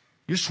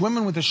 You're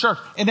swimming with the sharks.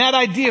 And that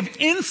idea of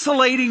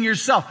insulating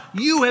yourself,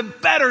 you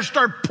had better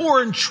start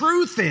pouring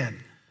truth in.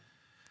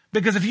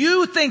 Because if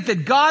you think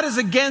that God is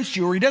against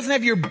you or he doesn't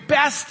have your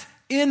best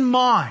in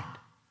mind,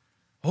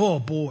 oh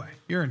boy,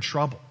 you're in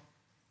trouble.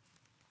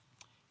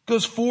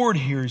 Goes forward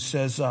here, he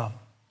says,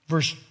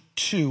 verse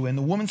 2, and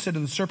the woman said to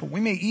the serpent, we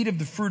may eat of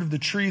the fruit of the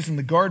trees in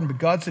the garden, but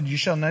God said, you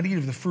shall not eat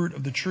of the fruit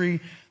of the tree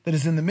that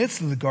is in the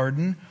midst of the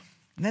garden.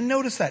 And then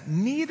notice that,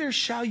 neither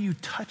shall you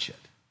touch it.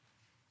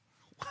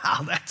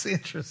 Wow, that's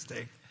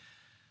interesting.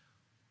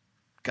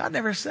 God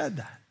never said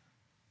that.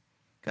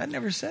 God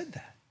never said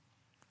that.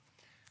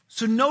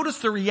 So notice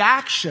the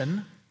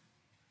reaction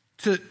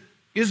to,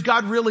 is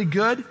God really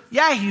good?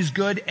 Yeah, he's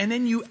good. And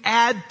then you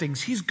add things.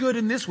 He's good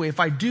in this way. If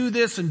I do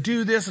this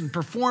and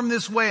perform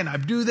this way and I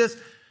do this,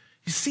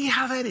 you see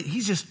how that is?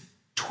 He's just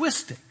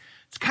twisting.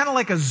 It's kind of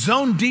like a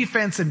zone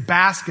defense in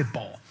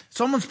basketball.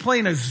 Someone's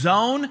playing a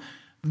zone,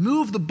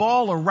 move the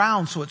ball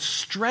around so it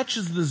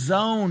stretches the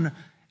zone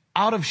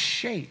out of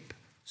shape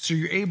so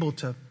you're able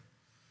to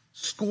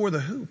score the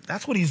hoop.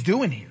 That's what he's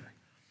doing here.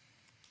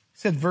 He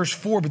said, verse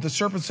 4, but the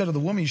serpent said to the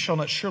woman, you shall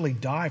not surely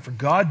die, for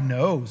God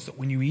knows that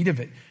when you eat of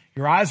it,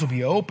 your eyes will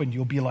be opened.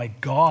 You'll be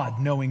like God,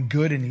 knowing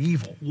good and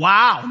evil.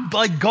 Wow,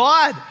 like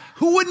God.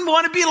 Who wouldn't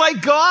want to be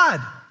like God?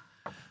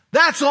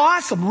 That's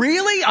awesome.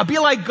 Really? I'll be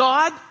like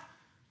God?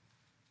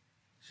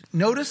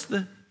 Notice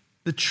the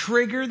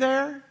trigger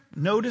there.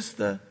 Notice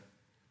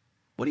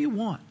what do you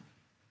want?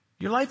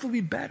 Your life will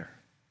be better.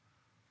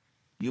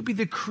 You'll be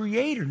the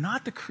creator,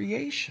 not the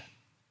creation.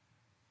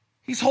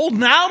 He's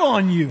holding out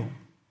on you.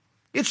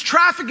 It's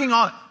trafficking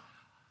on.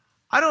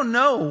 I don't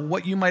know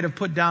what you might have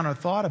put down or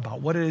thought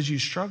about, what it is you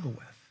struggle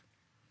with.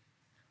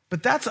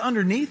 But that's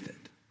underneath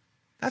it.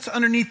 That's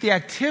underneath the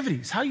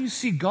activities, how you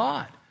see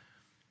God,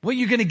 what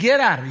you're going to get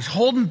out of it. He's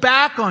holding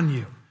back on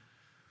you.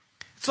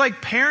 It's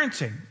like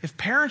parenting. If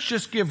parents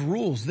just give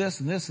rules,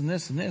 this and this and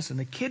this and this, and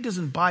the kid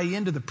doesn't buy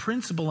into the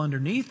principle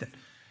underneath it,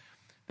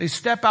 they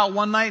step out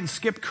one night and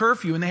skip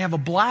curfew and they have a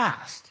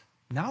blast.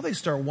 Now they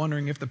start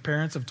wondering if the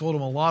parents have told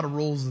them a lot of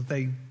rules that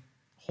they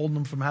hold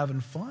them from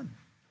having fun.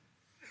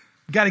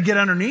 You got to get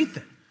underneath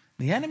it.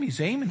 The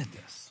enemy's aiming at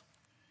this.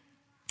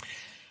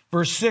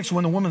 Verse 6,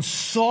 when the woman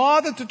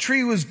saw that the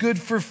tree was good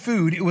for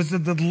food, it was a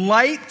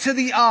delight to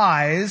the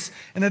eyes,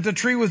 and that the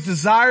tree was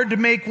desired to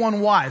make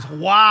one wise.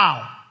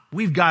 Wow,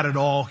 we've got it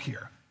all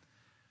here.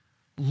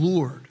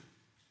 Lured,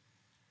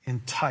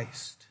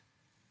 enticed,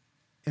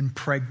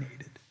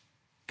 impregnated,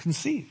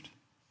 conceived.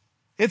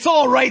 It's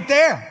all right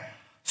there.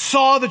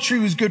 Saw the tree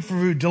was good for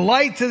food,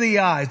 delight to the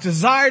eyes,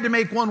 desired to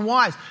make one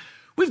wise.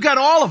 We've got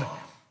all of it.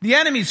 The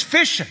enemy's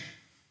fishing.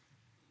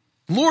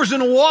 Lures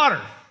in the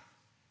water.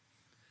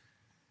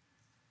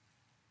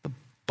 The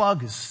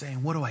bug is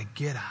saying, what do I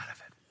get out of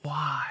it?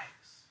 Wise.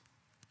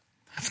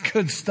 That's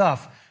good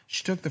stuff.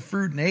 She took the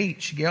fruit and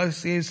ate. She gave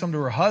some to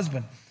her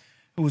husband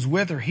who was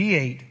with her. He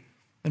ate.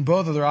 And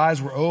both of their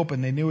eyes were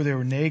open. They knew they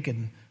were naked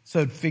and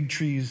sewed fig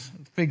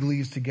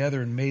leaves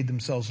together and made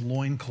themselves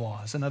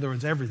loincloths. In other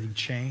words, everything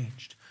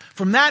changed.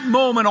 From that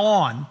moment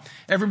on,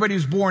 everybody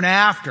who's born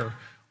after,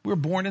 we were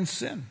born in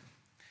sin.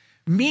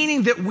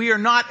 Meaning that we are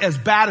not as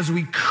bad as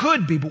we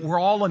could be, but we're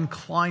all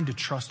inclined to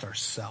trust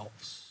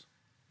ourselves.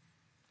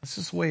 That's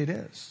just the way it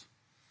is.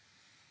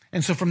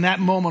 And so from that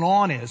moment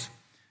on is,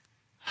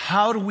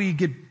 how do we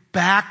get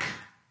back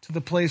to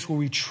the place where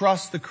we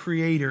trust the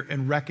Creator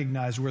and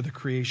recognize we're the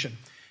creation?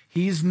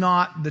 He's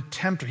not the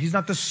tempter. He's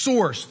not the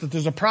source. That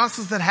there's a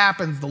process that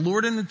happens, the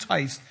Lord and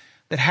enticed,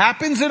 that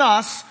happens in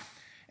us.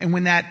 And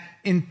when that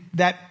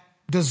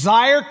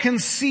desire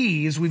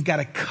conceives, we've got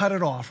to cut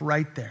it off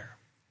right there.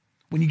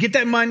 When you get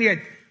that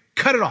money,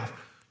 cut it off.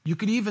 You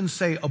could even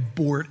say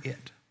abort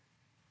it.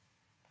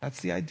 That's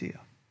the idea.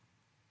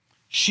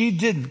 She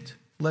didn't,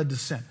 led to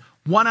sin.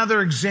 One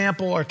other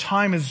example, our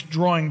time is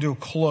drawing to a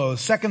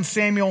close. 2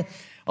 Samuel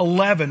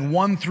 11,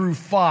 1 through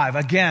 5.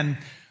 Again,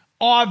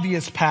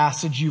 obvious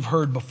passage you've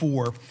heard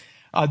before.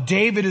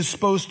 David is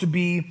supposed to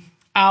be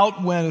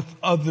out with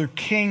other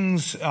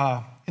kings.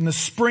 In the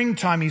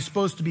springtime, he's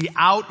supposed to be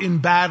out in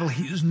battle.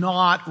 He's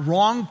not.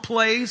 Wrong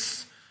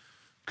place.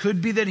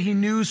 Could be that he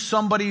knew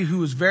somebody who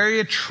was very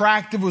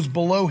attractive was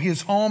below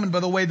his home. And by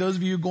the way, those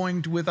of you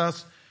going with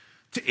us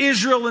to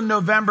Israel in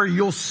November,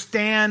 you'll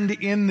stand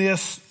in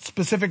this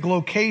specific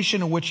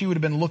location in which he would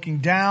have been looking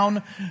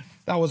down.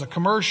 That was a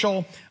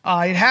commercial.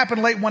 It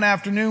happened late one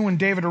afternoon when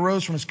David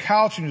arose from his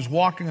couch and he was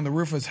walking on the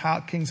roof of his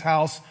king's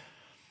house.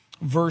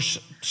 Verse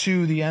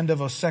 2, the end of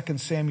 2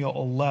 Samuel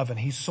 11.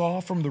 He saw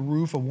from the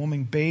roof a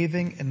woman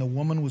bathing, and the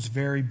woman was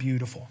very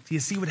beautiful. Do you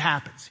see what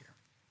happens here?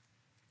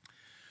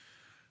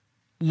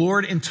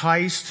 Lord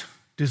enticed,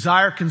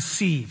 desire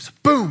conceives.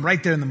 Boom,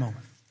 right there in the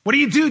moment. What do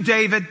you do,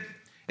 David?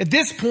 At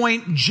this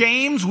point,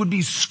 James would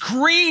be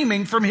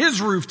screaming from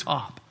his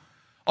rooftop.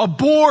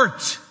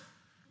 Abort!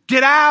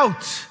 Get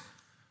out!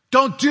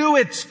 Don't do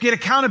it! Get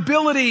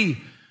accountability!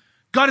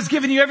 God has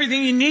given you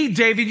everything you need,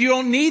 David. You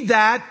don't need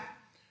that.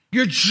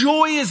 Your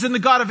joy is in the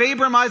God of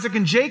Abraham, Isaac,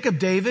 and Jacob,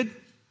 David.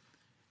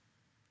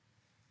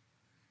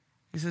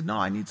 He said, no,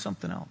 I need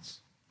something else.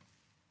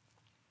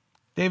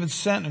 David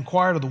sent and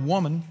inquired of the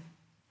woman.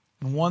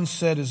 And one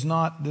said, is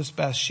not this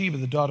Bathsheba,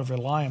 the daughter of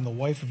Eliam, the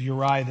wife of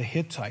Uriah the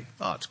Hittite?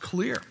 Oh, it's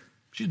clear.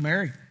 She's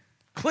married.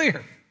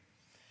 Clear.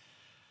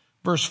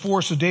 Verse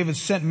 4, so David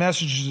sent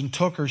messengers and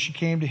took her. She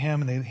came to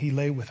him and he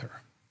lay with her.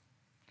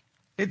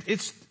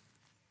 This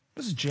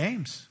is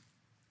James.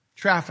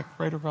 Traffic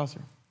right across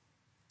there.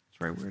 It's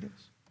right where it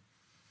is.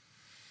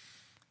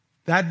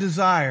 That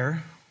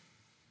desire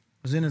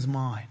was in his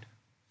mind.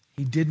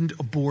 He didn't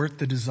abort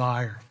the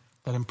desire,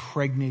 that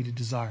impregnated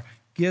desire.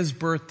 Gives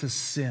birth to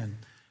sin.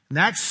 And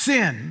that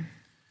sin,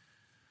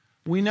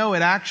 we know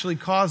it actually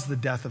caused the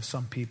death of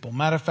some people.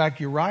 Matter of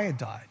fact, Uriah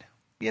died.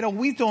 You know,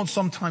 we don't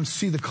sometimes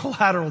see the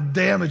collateral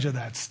damage of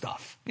that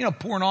stuff. You know,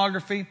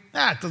 pornography,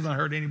 it doesn't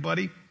hurt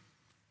anybody.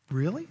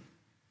 Really?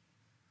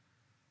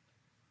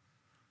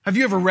 Have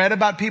you ever read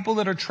about people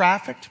that are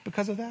trafficked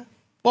because of that?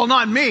 Well,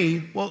 not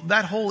me. Well,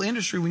 that whole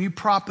industry, when you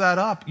prop that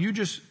up,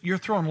 you're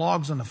throwing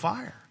logs on the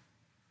fire.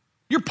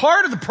 You're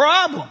part of the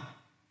problem.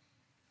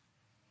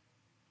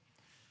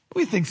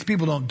 We think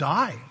people don't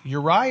die.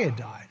 Uriah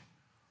died.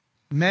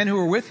 Men who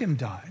were with him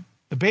died.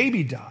 The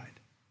baby died.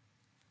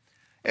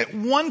 At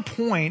one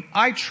point,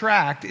 I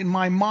tracked in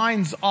my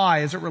mind's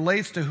eye as it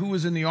relates to who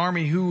was in the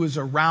army, who was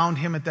around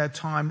him at that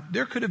time.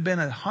 There could have been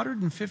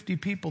 150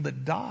 people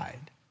that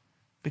died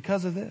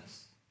because of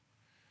this.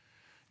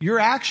 Your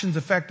actions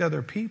affect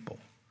other people.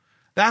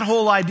 That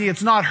whole idea,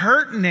 it's not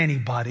hurting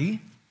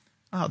anybody.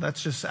 Oh,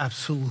 that's just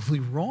absolutely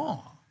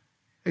wrong.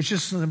 It's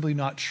just simply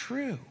not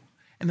true.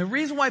 And the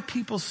reason why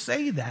people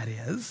say that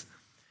is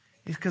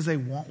because they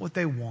want what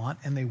they want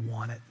and they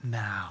want it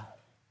now.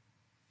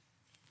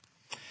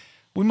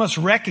 We must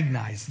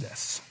recognize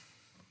this.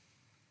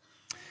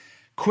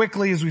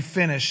 Quickly as we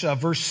finish,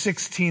 verse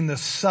 16, the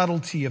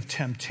subtlety of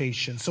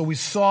temptation. So we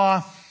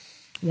saw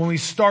when we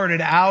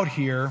started out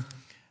here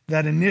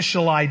that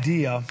initial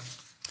idea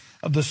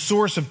of the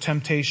source of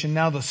temptation,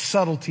 now the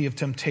subtlety of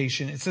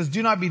temptation. It says,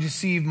 do not be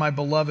deceived, my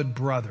beloved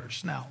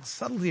brothers. Now,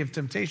 subtlety of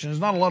temptation, there's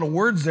not a lot of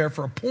words there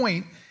for a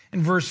point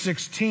in verse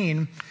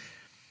 16.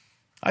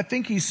 I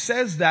think he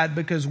says that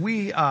because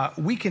we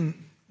can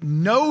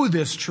know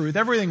this truth,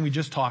 everything we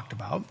just talked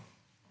about,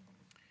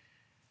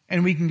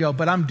 and we can go,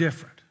 but I'm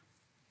different.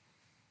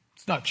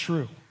 It's not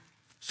true.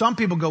 Some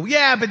people go,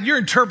 yeah, but your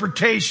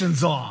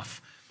interpretation's off.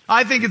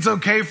 I think it's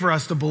okay for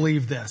us to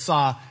believe this.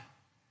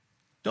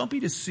 Don't be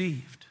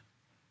deceived.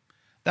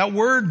 That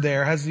word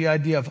there has the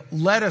idea of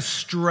led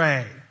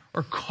astray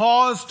or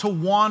cause to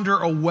wander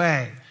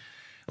away.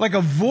 Like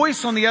a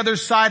voice on the other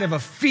side of a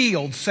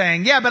field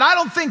saying, yeah, but I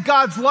don't think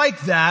God's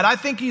like that. I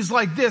think he's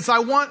like this.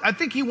 I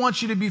think he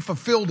wants you to be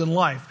fulfilled in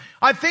life.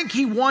 I think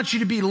he wants you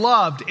to be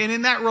loved. And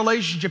in that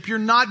relationship, you're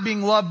not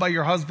being loved by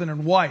your husband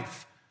and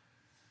wife.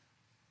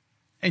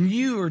 And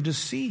you are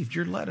deceived.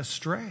 You're led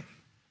astray.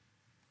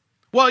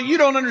 Well, you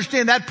don't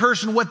understand that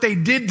person, what they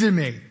did to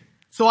me.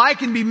 So I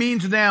can be mean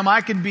to them.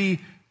 I can be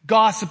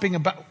gossiping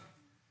about.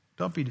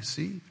 Don't be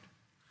deceived.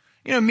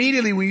 You know,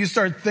 immediately when you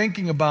start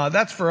thinking about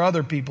that's for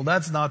other people,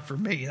 that's not for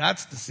me.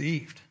 That's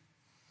deceived.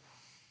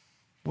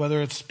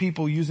 Whether it's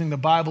people using the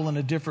Bible in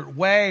a different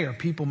way or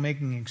people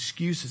making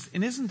excuses.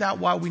 And isn't that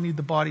why we need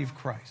the body of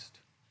Christ?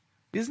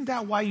 Isn't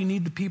that why you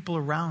need the people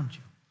around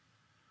you?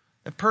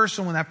 That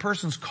person, when that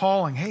person's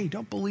calling, hey,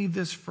 don't believe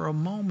this for a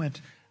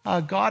moment.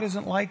 God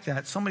isn't like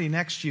that. Somebody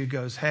next to you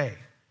goes, hey,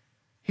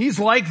 he's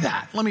like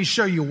that. Let me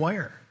show you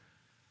where.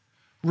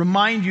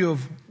 Remind you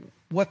of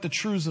what the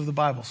truths of the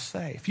Bible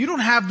say. If you don't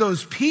have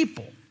those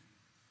people,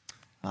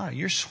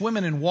 you're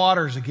swimming in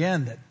waters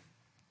again that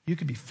you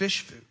could be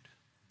fish food.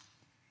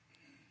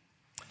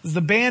 As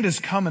the band is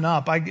coming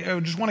up, I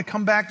just want to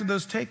come back to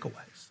those takeaways.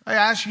 I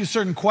asked you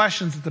certain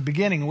questions at the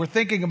beginning. We're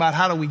thinking about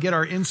how do we get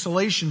our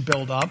insulation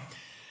built up.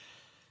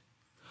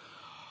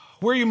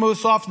 Where are you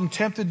most often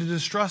tempted to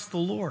distrust the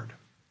Lord?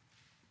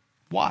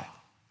 Why?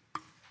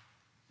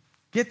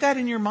 Get that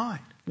in your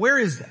mind. Where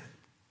is that?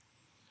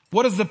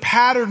 What is the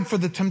pattern for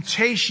the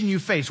temptation you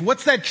face?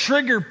 What's that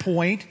trigger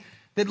point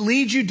that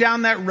leads you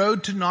down that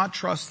road to not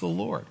trust the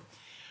Lord?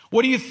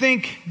 What do you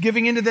think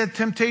giving into that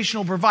temptation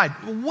will provide?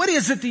 What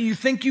is it that you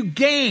think you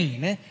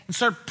gain? And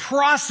start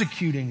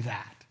prosecuting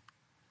that.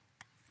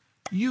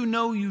 You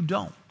know you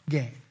don't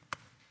gain.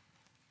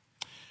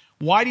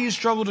 Why do you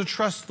struggle to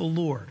trust the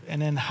Lord?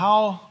 And then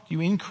how do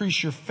you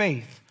increase your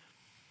faith?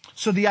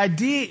 So the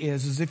idea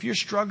is if you're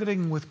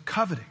struggling with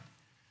coveting,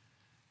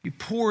 you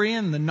pour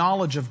in the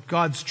knowledge of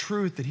God's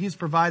truth that He's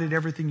provided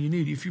everything you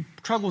need. If you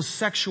struggle with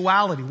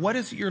sexuality, what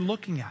is it you're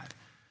looking at?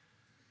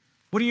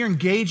 What are you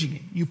engaging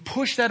in? You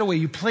push that away.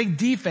 You play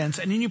defense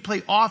and then you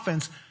play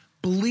offense,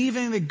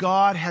 believing that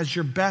God has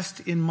your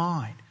best in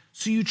mind.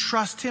 So you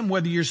trust Him.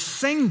 Whether you're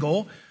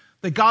single,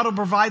 that God will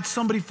provide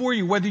somebody for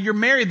you. Whether you're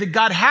married, that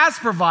God has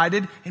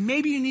provided, and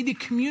maybe you need to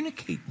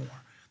communicate more.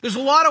 There's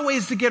a lot of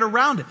ways to get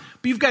around it.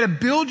 But you've got to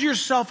build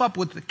yourself up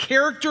with the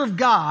character of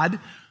God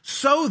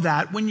so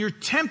that when you're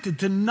tempted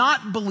to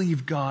not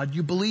believe God,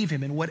 you believe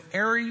Him in what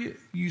area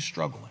you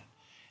struggle in.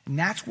 And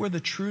that's where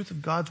the truth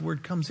of God's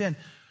Word comes in.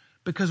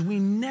 Because we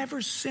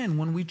never sin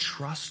when we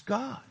trust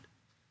God.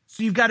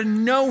 So you've got to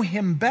know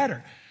Him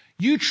better.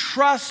 You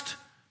trust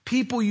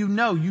people you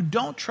know. You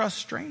don't trust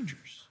strangers.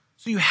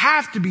 So you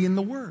have to be in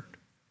the Word.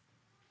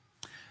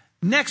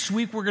 Next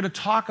week, we're going to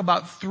talk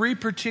about 3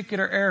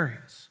 particular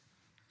areas: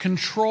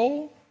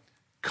 control,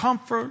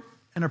 comfort,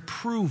 and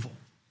approval.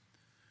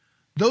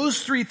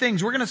 Those 3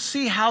 things, we're going to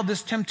see how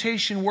this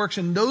temptation works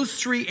in those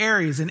 3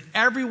 areas. And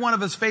every one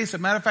of us faced it.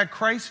 Matter of fact,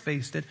 Christ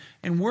faced it.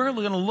 And we're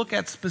going to look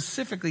at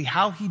specifically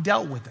how He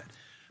dealt with it.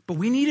 But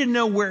we need to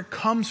know where it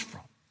comes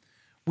from.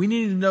 We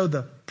need to know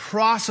the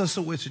process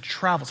at which it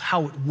travels,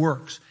 how it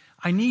works.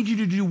 I need you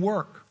to do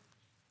work.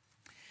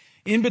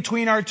 In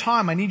between our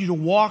time, I need you to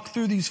walk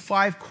through these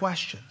 5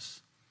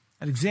 questions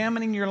and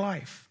examining your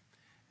life.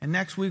 And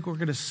next week, we're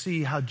going to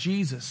see how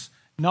Jesus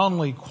not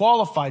only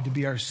qualified to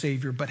be our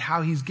Savior, but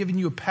how He's given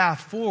you a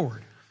path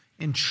forward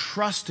in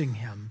trusting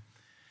Him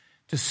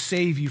to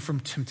save you from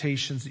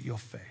temptations that you'll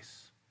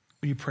face.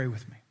 Will you pray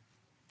with me?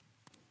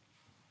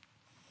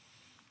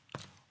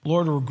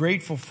 Lord, we're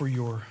grateful for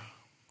your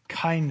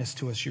kindness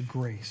to us, your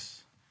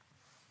grace,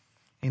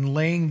 in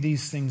laying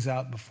these things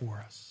out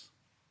before us.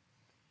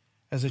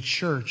 As a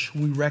church,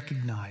 we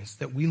recognize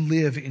that we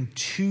live in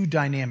 2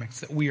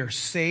 dynamics, that we are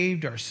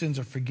saved, our sins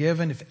are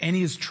forgiven. If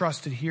any is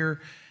trusted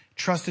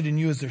in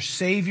you as their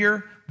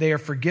Savior, they are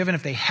forgiven.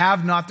 If they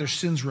have not, their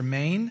sins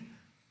remain.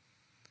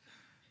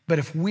 But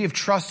if we have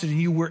trusted in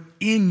you, we're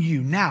in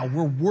you. Now,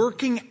 we're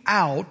working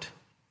out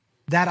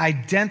that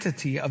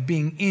identity of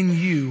being in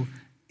you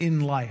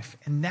in life.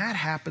 And that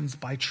happens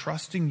by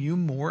trusting you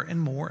more and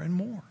more and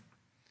more.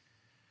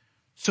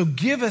 So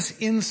give us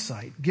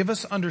insight, give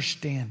us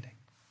understanding.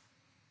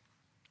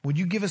 Would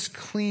you give us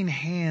clean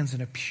hands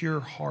and a pure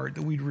heart,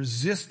 that we'd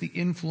resist the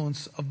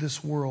influence of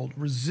this world,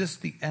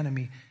 resist the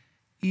enemy,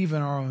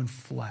 even our own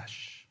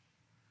flesh,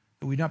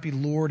 that we'd not be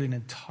lured and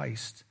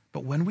enticed.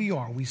 But when we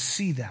are, we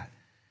see that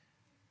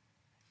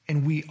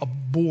and we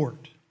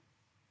abort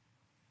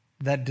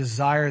that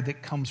desire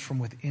that comes from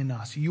within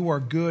us. You are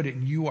good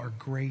and you are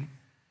great,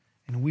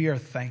 and we are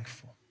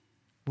thankful.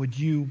 Would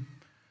you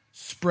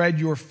spread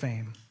your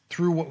fame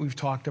through what we've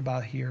talked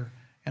about here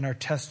and our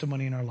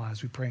testimony in our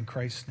lives? We pray in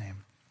Christ's name.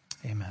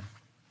 Amen.